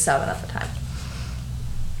 She was 7 at the time.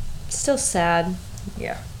 Still sad.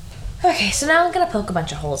 Yeah. Okay, so now I'm going to poke a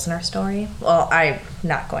bunch of holes in our story. Well, I'm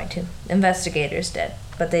not going to. Investigators did,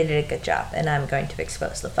 but they did a good job, and I'm going to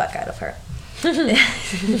expose the fuck out of her.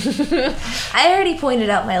 I already pointed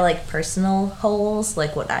out my, like, personal holes,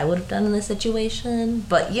 like what I would have done in this situation,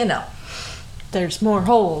 but, you know. There's more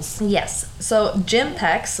holes. Yes. So Jim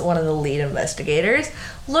Pex, one of the lead investigators,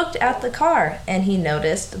 looked at the car, and he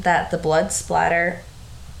noticed that the blood spatter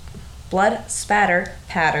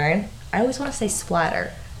pattern. I always want to say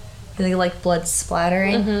splatter. I think like blood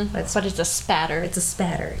splattering. Mm-hmm. But it's a spatter. It's a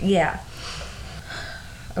spatter, yeah.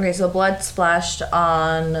 Okay, so blood splashed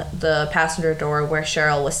on the passenger door where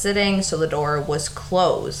Cheryl was sitting, so the door was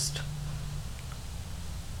closed.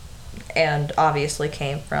 and obviously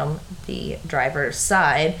came from the driver's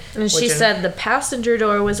side. And she said the passenger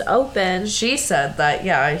door was open. She said that,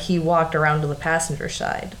 yeah, he walked around to the passenger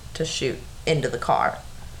side to shoot into the car.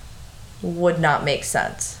 Would not make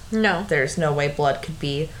sense. No. There's no way blood could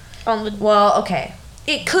be on the... Well, okay.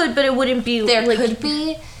 It could, but it wouldn't be... There could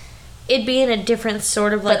be. It'd be in a different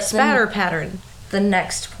sort of, like, spatter pattern. The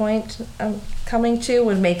next point I'm coming to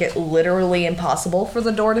would make it literally impossible for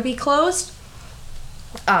the door to be closed.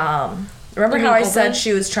 Remember how I said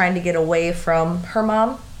she was trying to get away from her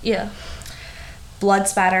mom? Yeah. Blood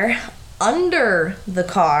spatter under the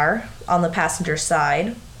car on the passenger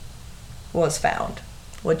side was found,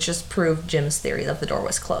 which just proved Jim's theory that the door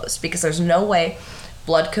was closed, because there's no way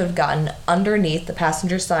blood could have gotten underneath the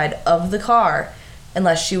passenger side of the car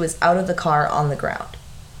unless she was out of the car on the ground.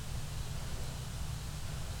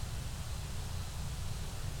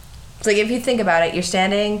 It's like, if you think about it, you're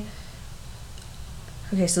standing...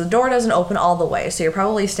 Okay, so the door doesn't open all the way, so you're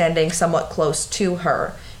probably standing somewhat close to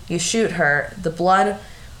her. You shoot her, the blood,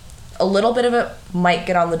 a little bit of it might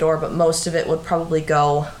get on the door, but most of it would probably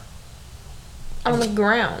go... On the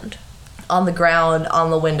ground. On the ground, on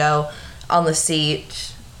the window, on the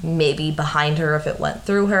seat, maybe behind her if it went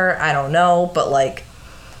through her, I don't know, but, like,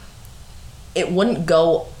 it wouldn't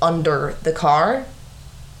go under the car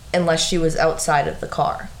unless she was outside of the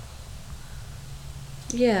car.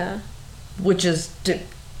 Yeah. Which is,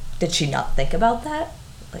 did she not think about that?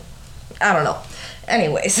 Like, I don't know.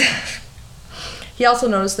 Anyways, he also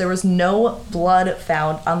noticed there was no blood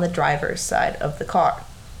found on the driver's side of the car.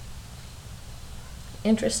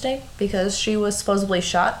 Interesting, because she was supposedly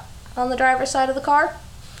shot on the driver's side of the car.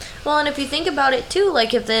 Well, and if you think about it too,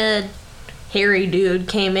 like if the hairy dude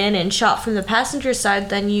came in and shot from the passenger side,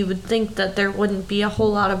 then you would think that there wouldn't be a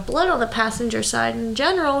whole lot of blood on the passenger side in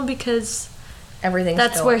general, because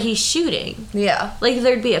that's where he's shooting. Yeah. Like,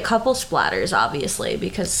 there'd be a couple splatters, obviously,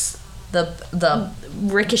 because the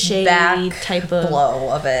ricochet back type of blow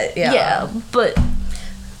of it. Yeah. Yeah,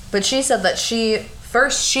 but she said that she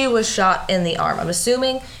was shot in the arm. I'm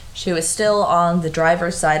assuming she was still on the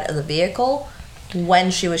driver's side of the vehicle when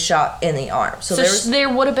she was shot in the arm. So there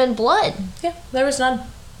would have been blood. Yeah, there was none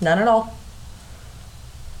at all.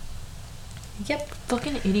 Yep.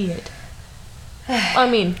 Fucking idiot. I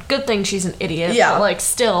mean, good thing she's an idiot. Yeah. But, like,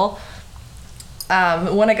 still.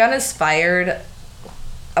 When a gun is fired,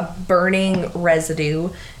 a burning residue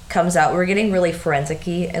comes out. We're getting really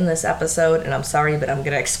forensic-y in this episode, and I'm sorry, but I'm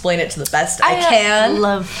going to explain it to the best I can. I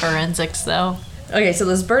love forensics, though. Okay, so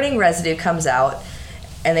this burning residue comes out,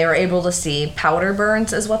 and they were able to see powder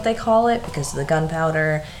burns, is what they call it, because of the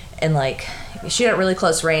gunpowder. And, like, if you shoot at really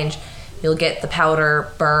close range, you'll get the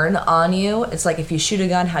powder burn on you. It's like if you shoot a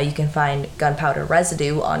gun, how you can find gunpowder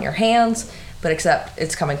residue on your hands, but except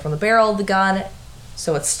it's coming from the barrel of the gun,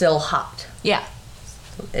 so it's still hot. Yeah.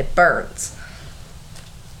 So it burns.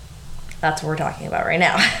 That's what we're talking about right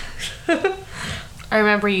now. I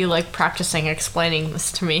remember you, like, practicing explaining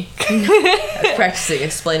this to me. I was practicing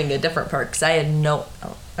explaining a different part, because I had no...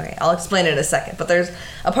 Oh, okay, I'll explain it in a second. But there's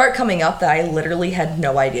a part coming up that I literally had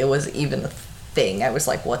no idea was even a thing. I was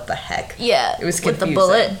like, what the heck? Yeah, it was confusing. With the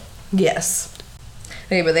bullet? Yes.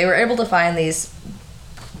 Okay, but they were able to find these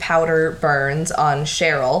powder burns on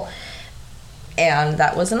Cheryl, and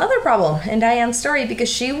that was another problem in Diane's story, because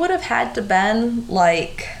she would have had to been,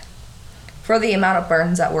 like, for the amount of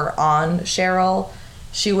burns that were on Cheryl,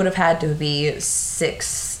 she would have had to be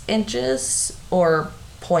 6 inches or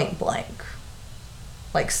point blank.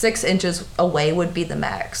 Like, 6 inches away would be the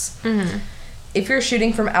max. Mm-hmm. If you're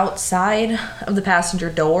shooting from outside of the passenger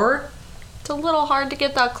door, it's a little hard to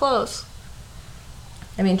get that close.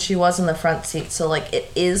 I mean, she was in the front seat, so, like,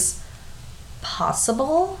 it is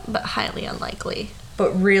possible. But highly unlikely.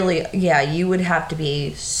 But really, yeah, you would have to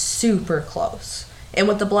be super close. And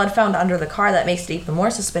with the blood found under the car, that makes it even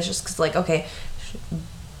more suspicious, because, like, okay,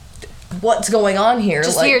 what's going on here?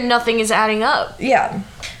 Just like, here, nothing is adding up. Yeah.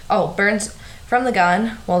 Oh, burns from the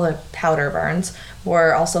gun, well, the powder burns,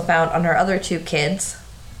 were also found on her other 2 kids.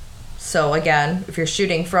 So, again, if you're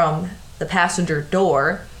shooting from the passenger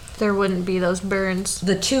door, there wouldn't be those burns.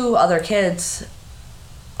 The 2 other kids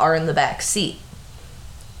are in the back seat.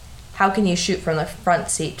 How can you shoot from the front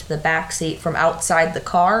seat to the back seat from outside the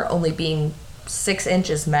car, only being 6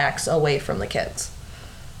 inches max away from the kids?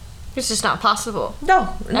 It's just not possible.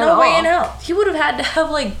 No way in hell. He would have had to have,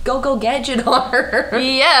 like, go gadget on her.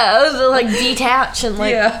 Yeah, like, detach and,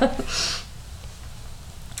 like... Yeah.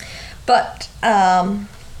 But,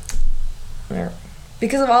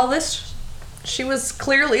 because of all this, she was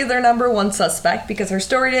clearly their number 1 suspect, because her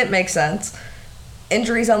story didn't make sense.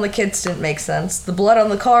 injuries on the kids didn't make sense. The blood on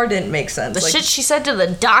the car didn't make sense. The shit she said to the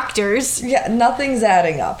doctors. Yeah, nothing's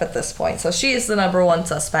adding up at this point. So she is the number one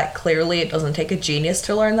suspect. Clearly, it doesn't take a genius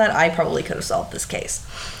to learn that. I probably could have solved this case.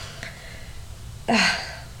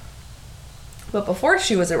 But before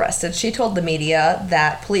she was arrested, she told the media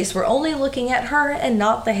that police were only looking at her and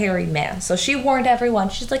not the hairy man. So she warned everyone.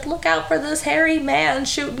 She's like, look out for this hairy man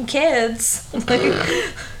shooting kids. Fucking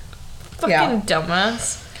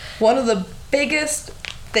dumbass. One of the biggest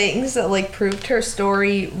things that, like, proved her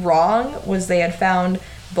story wrong was they had found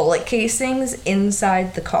bullet casings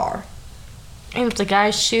inside the car. And if the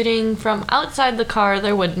guy's shooting from outside the car,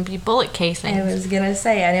 there wouldn't be bullet casings. I was gonna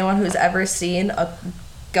say, anyone who's ever seen a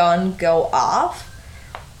gun go off,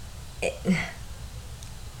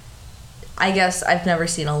 I guess I've never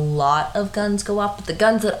seen a lot of guns go off, but the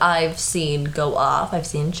guns that I've seen go off, I've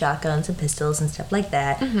seen shotguns and pistols and stuff like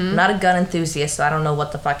that. Mm-hmm. I'm not a gun enthusiast, so I don't know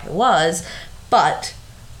what the fuck it was, but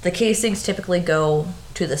the casings typically go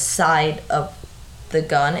to the side of the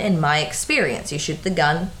gun in my experience. You shoot the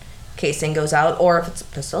gun, casing goes out, or if it's a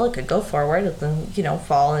pistol, it could go forward and then, you know,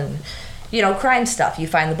 fall and, you know, crime stuff. You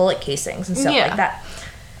find the bullet casings and stuff like that.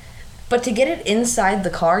 But to get it inside the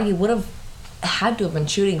car, you would have had to have been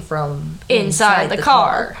shooting from inside the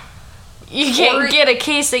car. You can't get a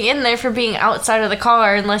casing in there for being outside of the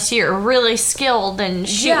car unless you're really skilled in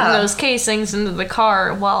shooting those casings into the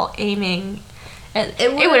car while aiming. And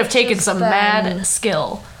it would have taken some mad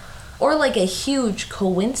skill. Or like a huge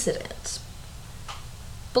coincidence.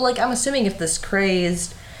 But like, I'm assuming if this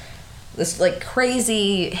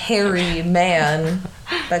crazy hairy man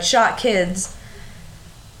that shot kids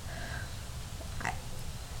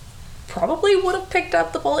probably would have picked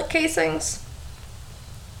up the bullet casings.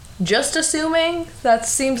 Just assuming. That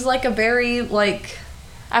seems like a very, like...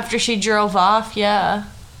 After she drove off, yeah.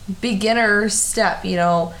 Beginner step, you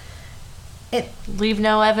know. Leave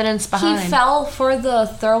no evidence behind. He fell for the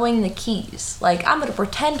throwing the keys. Like, I'm gonna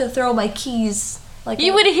pretend to throw my keys. Like,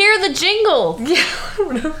 you would hear the jingle. Yeah, I'm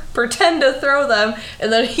gonna pretend to throw them,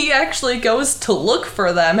 and then he actually goes to look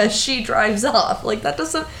for them as she drives off. Like, that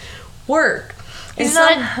doesn't work. He's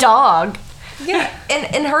not a dog. Yeah,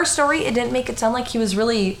 and in her story, it didn't make it sound like he was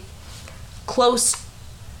really close.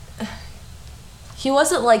 He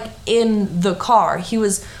wasn't, like, in the car. He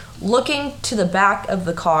was looking to the back of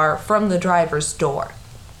the car from the driver's door.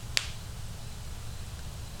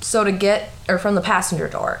 From the passenger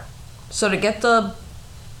door. So to get the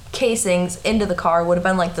casings into the car would have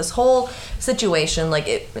been, like, this whole situation. Like,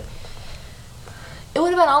 it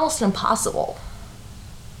would have been almost impossible.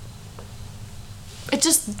 It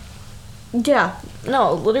just, yeah,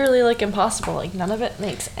 no, literally, like, impossible. Like, none of it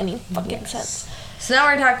makes any fucking sense. So now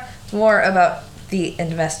we're going to talk more about the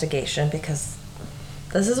investigation, because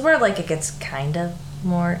this is where, like, it gets kind of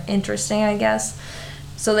more interesting, I guess.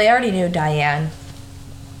 So they already knew Diane.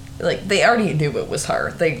 Like, they already knew it was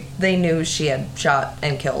her. They knew she had shot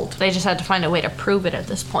and killed. They just had to find a way to prove it at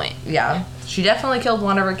this point. Yeah. She definitely killed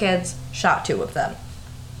one of her kids, shot two of them.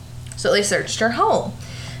 So they searched her home.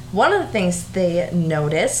 One of the things they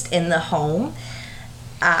noticed in the home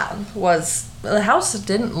was the house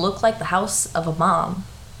didn't look like the house of a mom.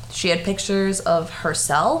 She had pictures of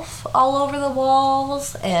herself all over the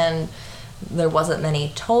walls, and there wasn't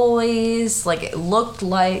many toys. Like, it looked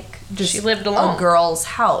like just she lived alone. A girl's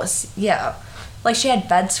house. Yeah. Like, she had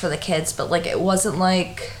beds for the kids, but, like, it wasn't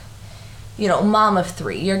like, you know, mom of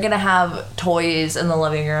three. You're gonna have toys in the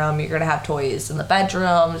living room. You're gonna have toys in the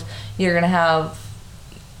bedrooms. You're gonna have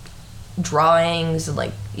drawings and,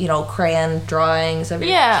 like, you know, crayon drawings of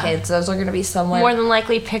your kids. Those are gonna be somewhere. More than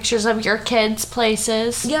likely pictures of your kids'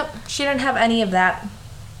 places. Yep. She didn't have any of that,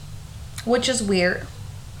 which is weird.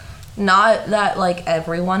 Not that, like,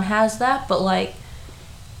 everyone has that, but, like,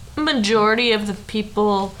 majority of the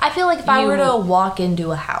people. I feel like if I were to walk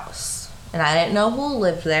into a house and I didn't know who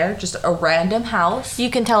lived there, just a random house,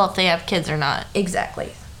 you can tell if they have kids or not.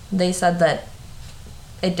 Exactly. They said that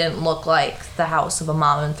it didn't look like the house of a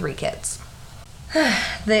mom and three kids.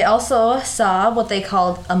 They also saw what they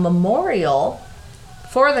called a memorial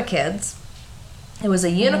for the kids. It was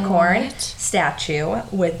a unicorn statue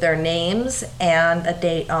with their names and a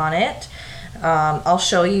date on it. I'll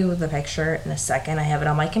show you the picture in a second. I have it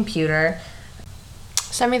on my computer.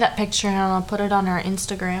 Send me that picture and I'll put it on our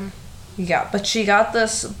Instagram. Yeah, but she got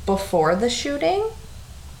this before the shooting.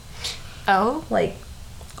 Oh? Like,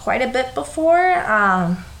 quite a bit before.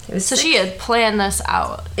 It was she had planned this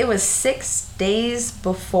out. It was 6 days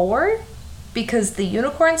before, because the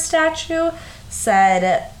unicorn statue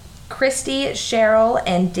said, Christy, Cheryl,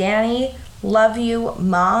 and Danny, love you,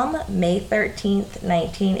 Mom, May 13th,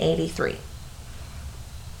 1983.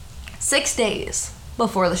 6 days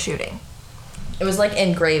before the shooting. It was like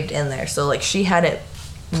engraved in there, so like she had it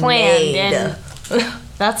planned. made. And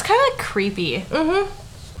that's kind of creepy.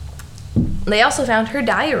 They also found her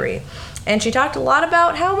diary, and she talked a lot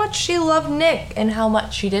about how much she loved Nick and how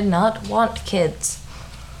much she did not want kids.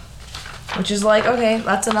 Which is like, okay,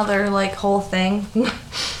 that's another like whole thing.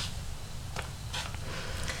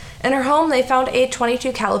 In her home, they found a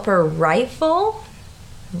 .22 caliber rifle.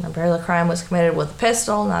 Remember, the crime was committed with a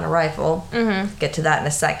pistol, not a rifle. Get to that in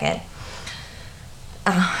a second.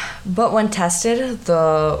 But when tested,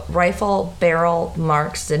 the rifle barrel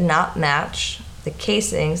marks did not match the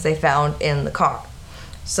casings they found in the car.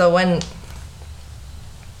 So when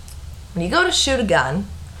you go to shoot a gun,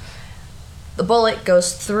 the bullet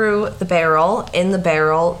goes through the barrel. In the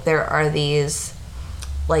barrel, there are these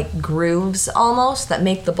like grooves almost that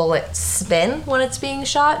make the bullet spin when it's being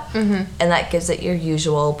shot, and that gives it your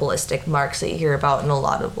usual ballistic marks that you hear about in a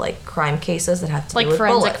lot of like crime cases that have to do with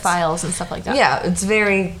forensic bullets. files and stuff like that. Yeah, it's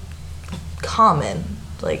very common.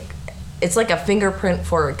 Like, it's like a fingerprint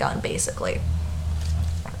for a gun, basically.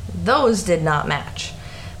 Those did not match,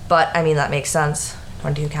 but I mean that makes sense.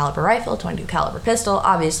 .22 caliber rifle, .22 caliber pistol.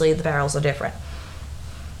 Obviously, the barrels are different.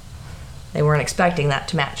 They weren't expecting that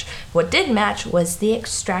to match. What did match was the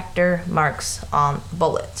extractor marks on the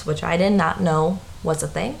bullets, which I did not know was a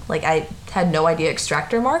thing. Like, I had no idea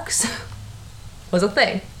extractor marks was a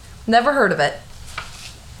thing. Never heard of it.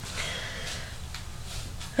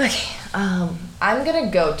 Okay, I'm gonna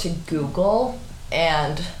go to Google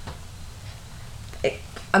and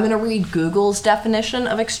I'm gonna read Google's definition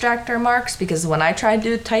of extractor marks, because when I tried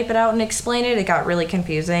to type it out and explain it, it got really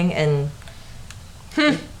confusing, and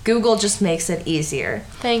Google just makes it easier.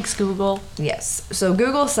 Thanks, Google. Yes. So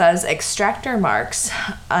Google says extractor marks,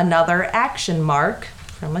 another action mark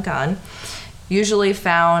from a gun, usually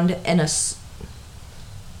found in a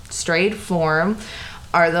strayed form,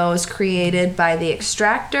 are those created by the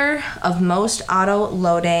extractor of most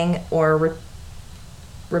auto-loading or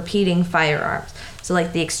repeating firearms. So,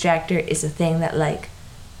 like, the extractor is a thing that, like,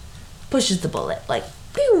 pushes the bullet, like,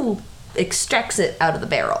 pew, extracts it out of the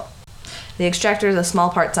barrel. The extractor is a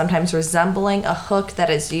small part sometimes resembling a hook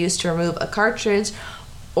that is used to remove a cartridge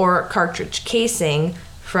or cartridge casing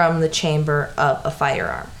from the chamber of a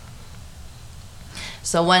firearm.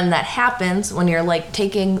 So when that happens, when you're, like,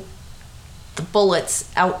 taking the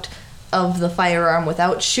bullets out of the firearm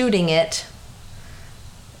without shooting it,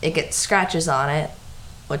 it gets scratches on it,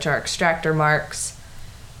 which are extractor marks,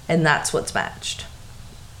 and that's what's matched.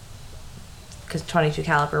 Because .22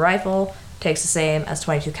 caliber rifle takes the same as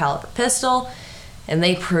 .22 caliber pistol, and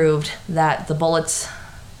they proved that the bullets,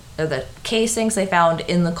 or the casings they found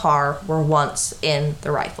in the car, were once in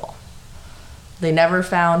the rifle. They never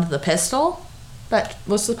found the pistol that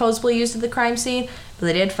was supposedly used at the crime scene, but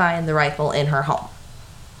they did find the rifle in her home.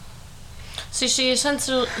 So she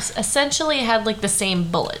essentially had like the same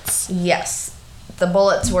bullets. Yes. The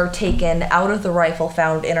bullets were taken out of the rifle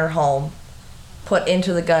found in her home, put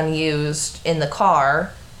into the gun used in the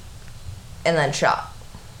car, and then shot.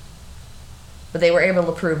 But they were able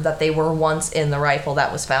to prove that they were once in the rifle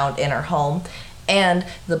that was found in her home, and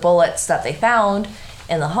the bullets that they found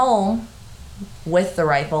in the home with the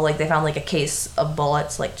rifle, like they found like a case of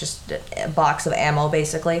bullets, like just a box of ammo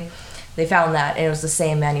basically. They found that, and it was the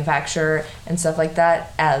same manufacturer and stuff like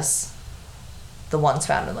that as the ones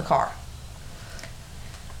found in the car.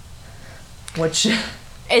 Which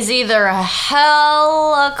is either a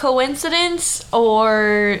hell coincidence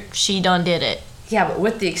or she done did it. Yeah, but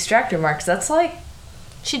with the extractor marks, that's like...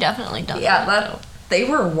 She definitely done yeah, it. Yeah, they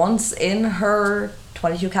were once in her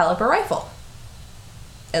 .22 caliber rifle.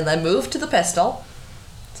 And then moved to the pistol.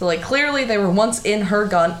 So, like, clearly they were once in her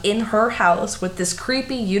gun, in her house, with this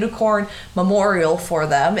creepy unicorn memorial for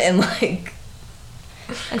them, and, like...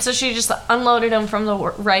 And so she just unloaded them from the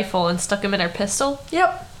rifle and stuck them in her pistol?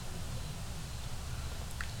 Yep.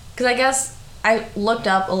 Because I guess I looked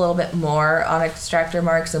up a little bit more on extractor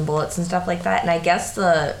marks and bullets and stuff like that, and I guess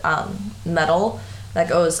the metal that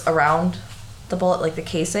goes around the bullet, like the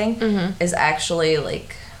casing, is actually,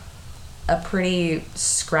 like, a pretty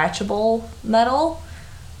scratchable metal.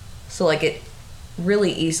 So, like, it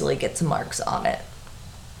really easily gets marks on it.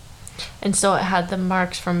 And so it had the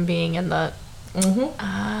marks from being in the...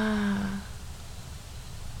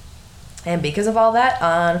 And because of all that,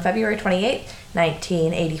 on February 28th,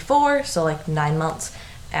 1984, so like 9 months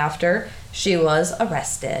after, she was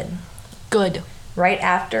arrested. Good. Right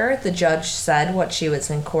after, the judge said what she was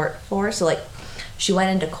in court for. So, like, she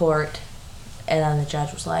went into court, and then the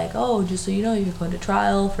judge was like, oh, just so you know, you're going to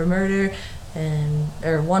trial for murder.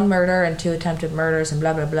 or 1 murder and 2 attempted murders and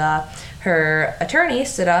blah blah blah. Her attorney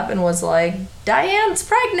stood up and was like, Diane's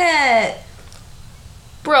pregnant!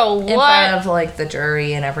 Bro, what? In front of, like, the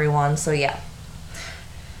jury and everyone, so yeah.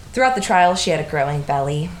 Throughout the trial, she had a growing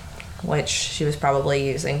belly, which she was probably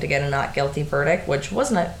using to get a not guilty verdict, which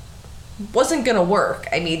wasn't gonna work.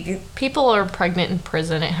 I mean... People are pregnant in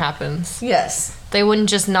prison, it happens. Yes. They wouldn't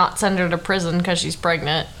just not send her to prison because she's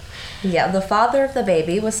pregnant. Yeah, the father of the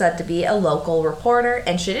baby was said to be a local reporter,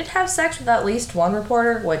 and she did have sex with at least one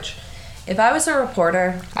reporter, which, if I was a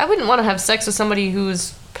reporter... I wouldn't want to have sex with somebody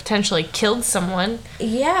who's potentially killed someone.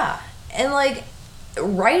 Yeah, and, like,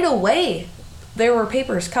 right away, there were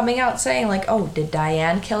papers coming out saying, like, oh, did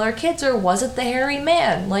Diane kill her kids, or was it the hairy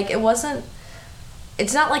man? Like, it wasn't...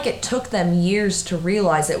 It's not like it took them years to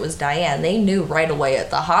realize it was Diane. They knew right away at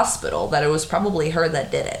the hospital that it was probably her that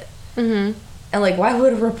did it. Mm-hmm. And, like, why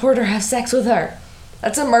would a reporter have sex with her?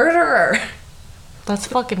 That's a murderer. That's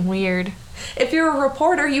fucking weird. If you're a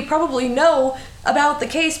reporter, you probably know about the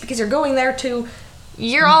case because you're going there to...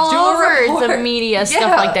 You're all over the media,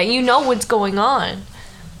 stuff like that. You know what's going on.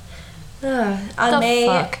 On May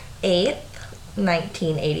 8th,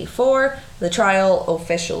 1984, the trial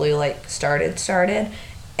officially, like, started,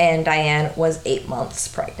 and Diane was 8 months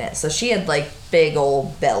pregnant. So she had, like, big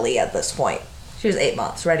old belly at this point. She was 8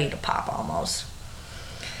 months, ready to pop almost.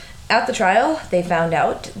 At the trial, they found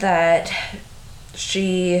out that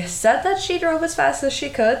she said that she drove as fast as she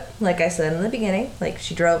could. Like I said in the beginning, like,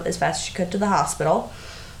 she drove as fast as she could to the hospital.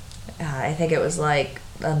 I think it was, like,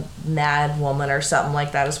 a mad woman or something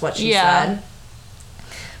like that is what she said.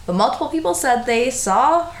 But multiple people said they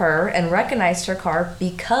saw her and recognized her car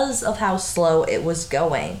because of how slow it was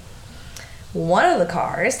going. One of the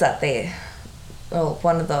cars that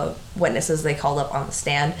one of the witnesses they called up on the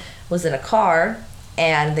stand was in a car,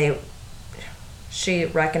 and she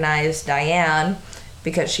recognized Diane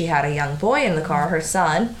because she had a young boy in the car, her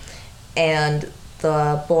son, and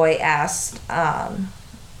the boy asked,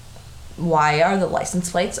 why are the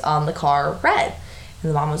license plates on the car red? And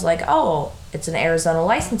the mom was like, oh, it's an Arizona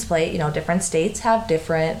license plate. You know, different states have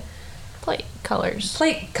different plate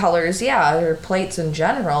colors, yeah, or plates in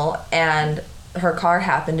general. And her car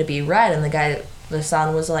happened to be red, and the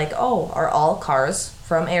son was like, oh, are all cars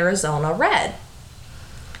from Arizona red?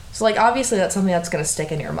 So, like, obviously that's something that's going to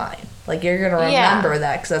stick in your mind. Like, you're going to remember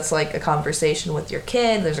that because that's, like, a conversation with your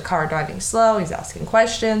kid. There's a car driving slow. He's asking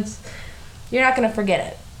questions. You're not going to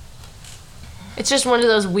forget it. It's just one of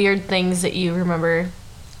those weird things that you remember.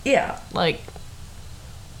 Yeah. Like,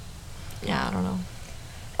 yeah, I don't know.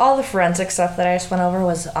 All the forensic stuff that I just went over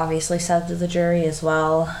was obviously said to the jury as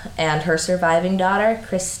well. And her surviving daughter,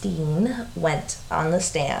 Christine, went on the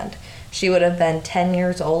stand. She would have been 10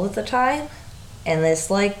 years old at the time. And this,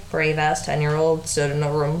 like, brave-ass 10-year-old stood in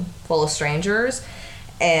a room full of strangers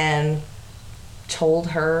and told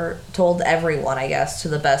everyone, I guess, to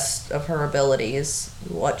the best of her abilities,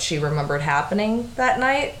 what she remembered happening that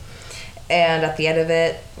night. And at the end of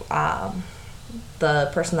it, the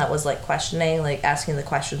person that was, like, questioning, like, asking the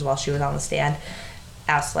questions while she was on the stand,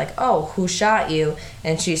 asked, like, oh, who shot you?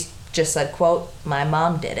 And she just said, quote, my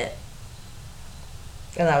mom did it.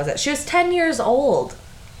 And that was it. She was 10 years old.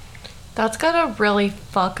 That's gotta really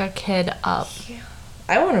fuck a kid up. Yeah.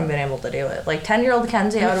 I wouldn't have been able to do it. Like, 10-year-old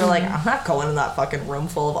Kenzie, I would have been like, I'm not going in that fucking room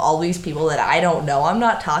full of all these people that I don't know. I'm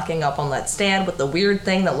not talking up on that stand with the weird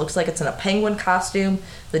thing that looks like it's in a penguin costume,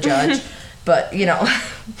 the judge. But, you know.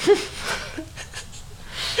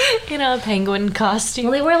 In a penguin costume.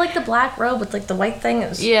 Well, they wear, like, the black robe with, like, the white thing.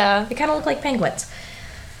 Yeah. They kind of look like penguins.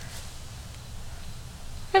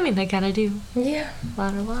 I mean, they kind of do. Yeah.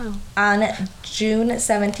 Wow. On June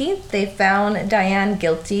 17th, they found Diane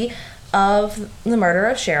guilty of the murder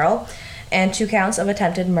of Cheryl and 2 counts of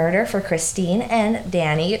attempted murder for Christine and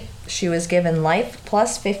Danny. She was given life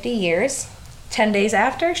plus 50 years. 10 days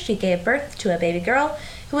after, she gave birth to a baby girl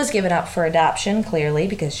who was given up for adoption, clearly,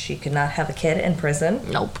 because she could not have a kid in prison.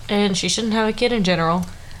 Nope. And she shouldn't have a kid in general.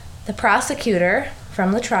 The prosecutor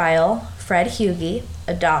from the trial, Fred Hughey,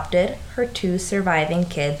 adopted her 2 surviving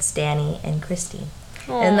kids, Danny and Christine.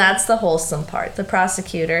 Aww. And that's the wholesome part. The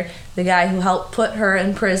prosecutor, the guy who helped put her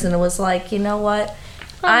in prison, was like, you know what?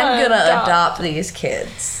 I'm gonna adopt these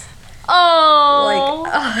kids. Oh.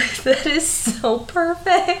 Like, oh, that is so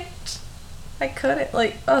perfect. I couldn't,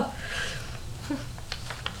 like, oh.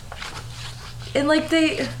 And, like,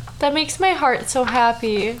 that makes my heart so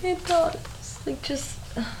happy. It does. Like, just...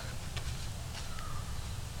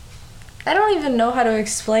 I don't even know how to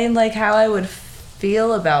explain, like, how I would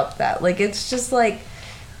feel about that. Like, it's just, like...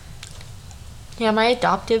 Yeah, my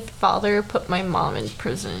adoptive father put my mom in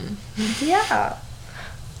prison. Yeah.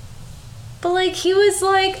 But, like, he was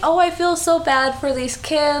like, oh, I feel so bad for these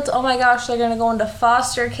kids. Oh my gosh, they're gonna go into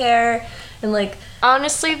foster care. And like...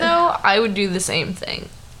 Honestly, though, I would do the same thing.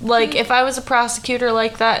 Like, if I was a prosecutor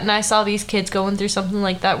like that and I saw these kids going through something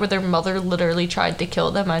like that where their mother literally tried to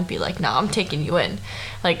kill them, I'd be like, nah, I'm taking you in.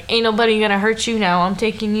 Like, ain't nobody gonna hurt you now. I'm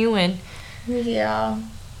taking you in. Yeah.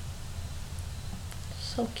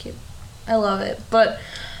 So cute. I love it. But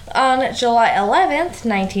on July 11th,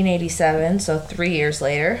 1987, so 3 years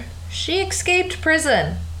later, she escaped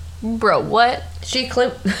prison. Bro, what? She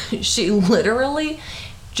literally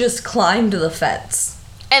just climbed the fence.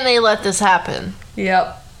 And they let this happen.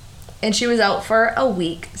 Yep. And she was out for a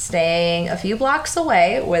week, staying a few blocks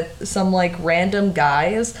away with some, like, random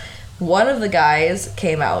guys. One of the guys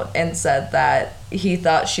came out and said that he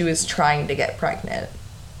thought she was trying to get pregnant.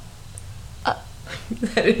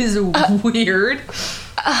 That is weird.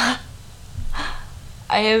 I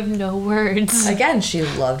have no words. Again, she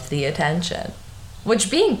loved the attention. Which,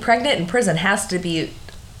 being pregnant in prison has to be...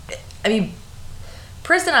 I mean,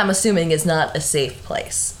 prison, I'm assuming, is not a safe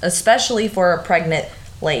place. Especially for a pregnant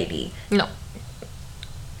lady. No.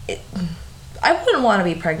 I wouldn't want to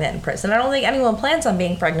be pregnant in prison. I don't think anyone plans on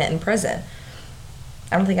being pregnant in prison.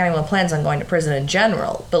 I don't think anyone plans on going to prison in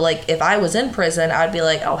general. But, like, if I was in prison, I'd be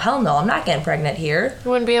like, oh, hell no, I'm not getting pregnant here.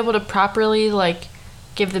 You wouldn't be able to properly, like,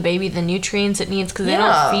 give the baby the nutrients it needs because they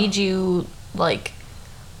don't feed you, like,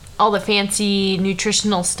 all the fancy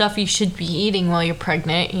nutritional stuff you should be eating while you're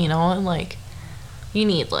pregnant, you know? And, like, you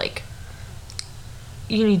need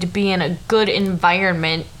to be in a good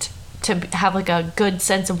environment to have, like, a good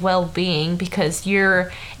sense of well-being because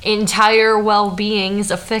your entire well-being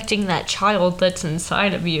is affecting that child that's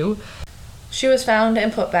inside of you. She was found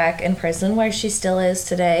and put back in prison where she still is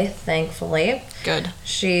today, thankfully. Good.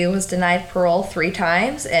 She was denied parole 3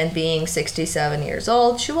 times, and being 67 years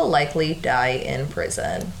old, she will likely die in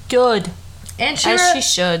prison. Good. And as she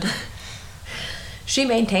should. She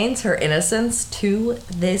maintains her innocence to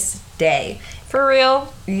this day. For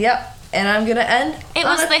real? Yep. And I'm going to end... It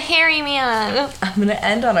was the hairy man. I'm going to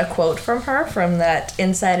end on a quote from her from that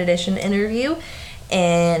Inside Edition interview.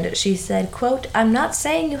 And she said, quote, "I'm not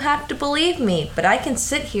saying you have to believe me, but I can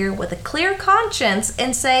sit here with a clear conscience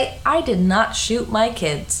and say I did not shoot my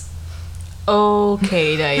kids."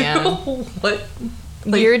 Okay, Diane. What?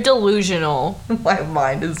 Like, you're delusional. My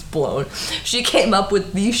mind is blown. She came up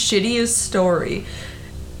with the shittiest story.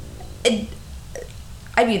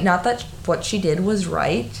 I mean, not that what she did was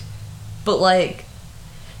right, but, like,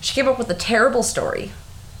 she came up with a terrible story.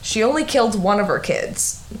 She only killed 1 of her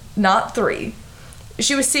kids, not 3.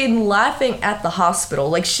 She was seen laughing at the hospital.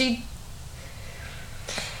 Like, she's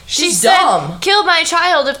dumb. Said, kill my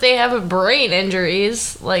child if they have brain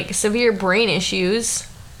injuries, like severe brain issues.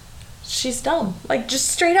 She's dumb. Like, just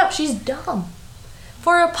straight up, she's dumb.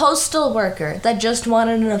 For a postal worker that just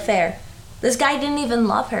wanted an affair. This guy didn't even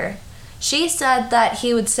love her. She said that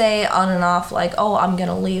he would say on and off, like, oh, I'm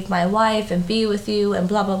gonna leave my wife and be with you and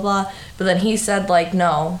blah, blah, blah. But then he said, like,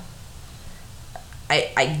 no.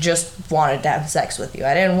 I just wanted to have sex with you.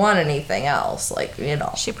 I didn't want anything else. Like, you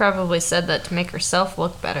know. She probably said that to make herself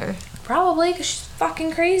look better. Probably, because she's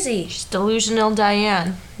fucking crazy. She's delusional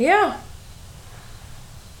Diane. Yeah.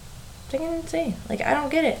 Freaking insane. Like, I don't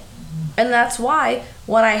get it. And that's why,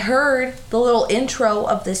 when I heard the little intro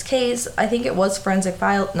of this case, I think it was Forensic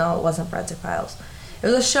Files. No, it wasn't Forensic Files. It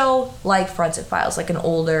was a show like Forensic Files, like an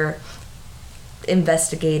older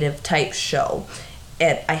investigative type show.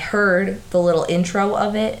 And I heard the little intro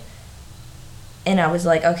of it, and I was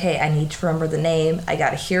like, okay, I need to remember the name. I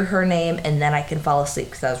gotta hear her name, and then I can fall asleep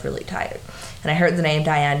because I was really tired. And I heard the name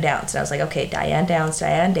Diane Downs, and I was like, okay, Diane Downs,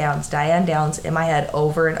 Diane Downs, Diane Downs, in my head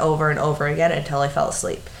over and over and over again until I fell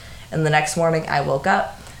asleep. And the next morning, I woke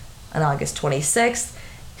up on August 26th,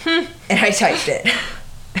 and I typed it.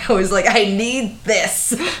 I was like, I need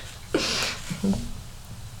this.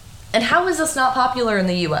 And how is this not popular in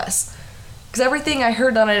the U.S.? Because everything I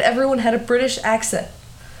heard on it, everyone had a British accent.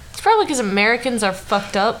 It's probably because Americans are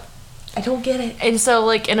fucked up. I don't get it. And so,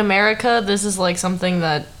 like, in America, this is, like, something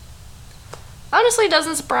that honestly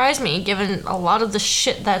doesn't surprise me, given a lot of the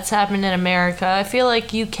shit that's happened in America. I feel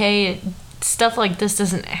like UK, stuff like this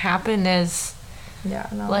doesn't happen as,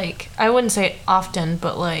 like, I wouldn't say often,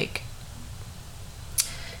 but, like,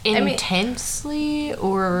 intensely,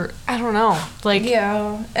 or, I don't know. Like,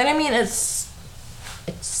 yeah. And I mean, it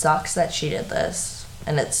sucks that she did this,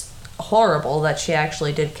 and it's horrible that she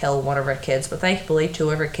actually did kill 1 of her kids, but thankfully 2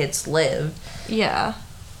 of her kids lived. Yeah.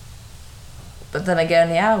 But then again,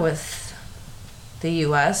 yeah, with the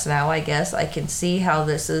US now, I guess I can see how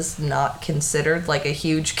this is not considered like a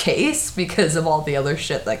huge case because of all the other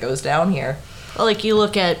shit that goes down here. Like, you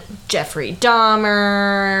look at Jeffrey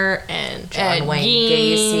Dahmer and John Ed Wayne Gein.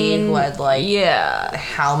 Gacy, who had, like, yeah,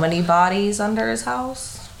 how many bodies under his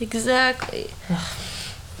house? exactly.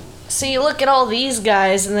 So you look at all these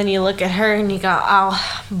guys, and then you look at her, and you go,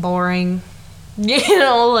 oh, boring. You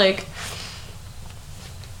know, like...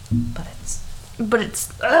 But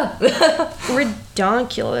it's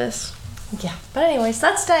ridiculous. Yeah. But anyways,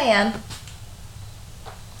 that's Diane.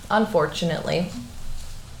 Unfortunately.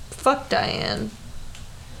 Fuck Diane.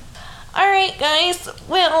 Alright, guys.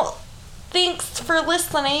 Well, thanks for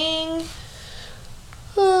listening.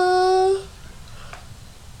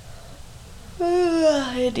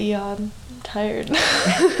 Idiot. I'm tired.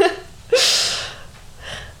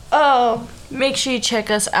 Oh, make sure you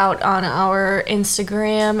check us out on our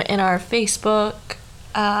Instagram and our Facebook.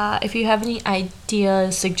 If you have any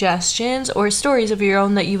ideas, suggestions, or stories of your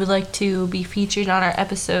own that you would like to be featured on our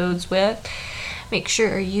episodes with, make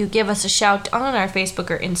sure you give us a shout on our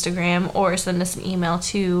Facebook or Instagram, or send us an email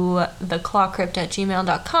to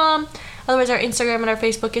theclawcrypt@gmail.com. Otherwise, our Instagram and our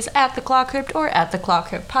Facebook is @theclawcrypt or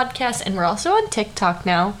 @theclawcrypt podcast, and we're also on TikTok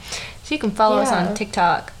now, so you can follow us on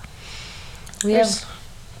TikTok.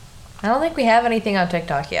 I don't think we have anything on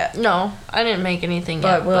TikTok yet. No, I didn't make anything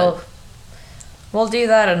yet. But we'll do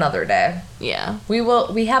that another day. Yeah.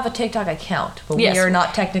 We have a TikTok account, but Yes. we are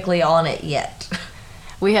not technically on it yet.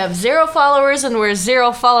 We have 0 followers, and we're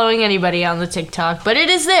 0 following anybody on the TikTok, but it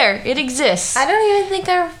is there. It exists. I don't even think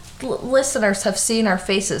our listeners have seen our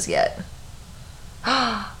faces yet.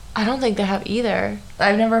 I don't think they have either.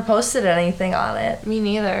 I've never posted anything on it. Me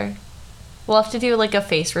neither. We'll have to do like a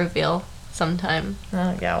face reveal sometime.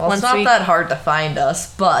 Oh, yeah, well, Once it's not that hard to find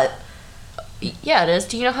us, but... Yeah, it is.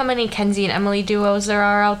 Do you know how many Kenzie and Emily duos there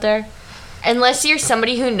are out there? Unless you're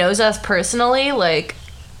somebody who knows us personally, like...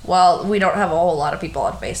 Well, we don't have a whole lot of people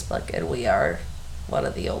on Facebook, and we are one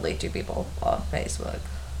of the only 2 people on Facebook.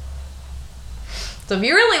 So if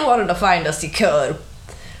you really wanted to find us, you could.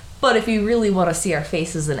 But if you really want to see our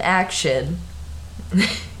faces in action,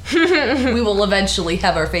 we will eventually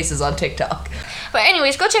have our faces on TikTok. But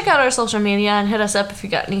anyways, go check out our social media and hit us up if you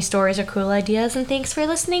got any stories or cool ideas. And thanks for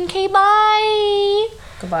listening. Okay, bye!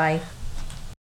 Goodbye.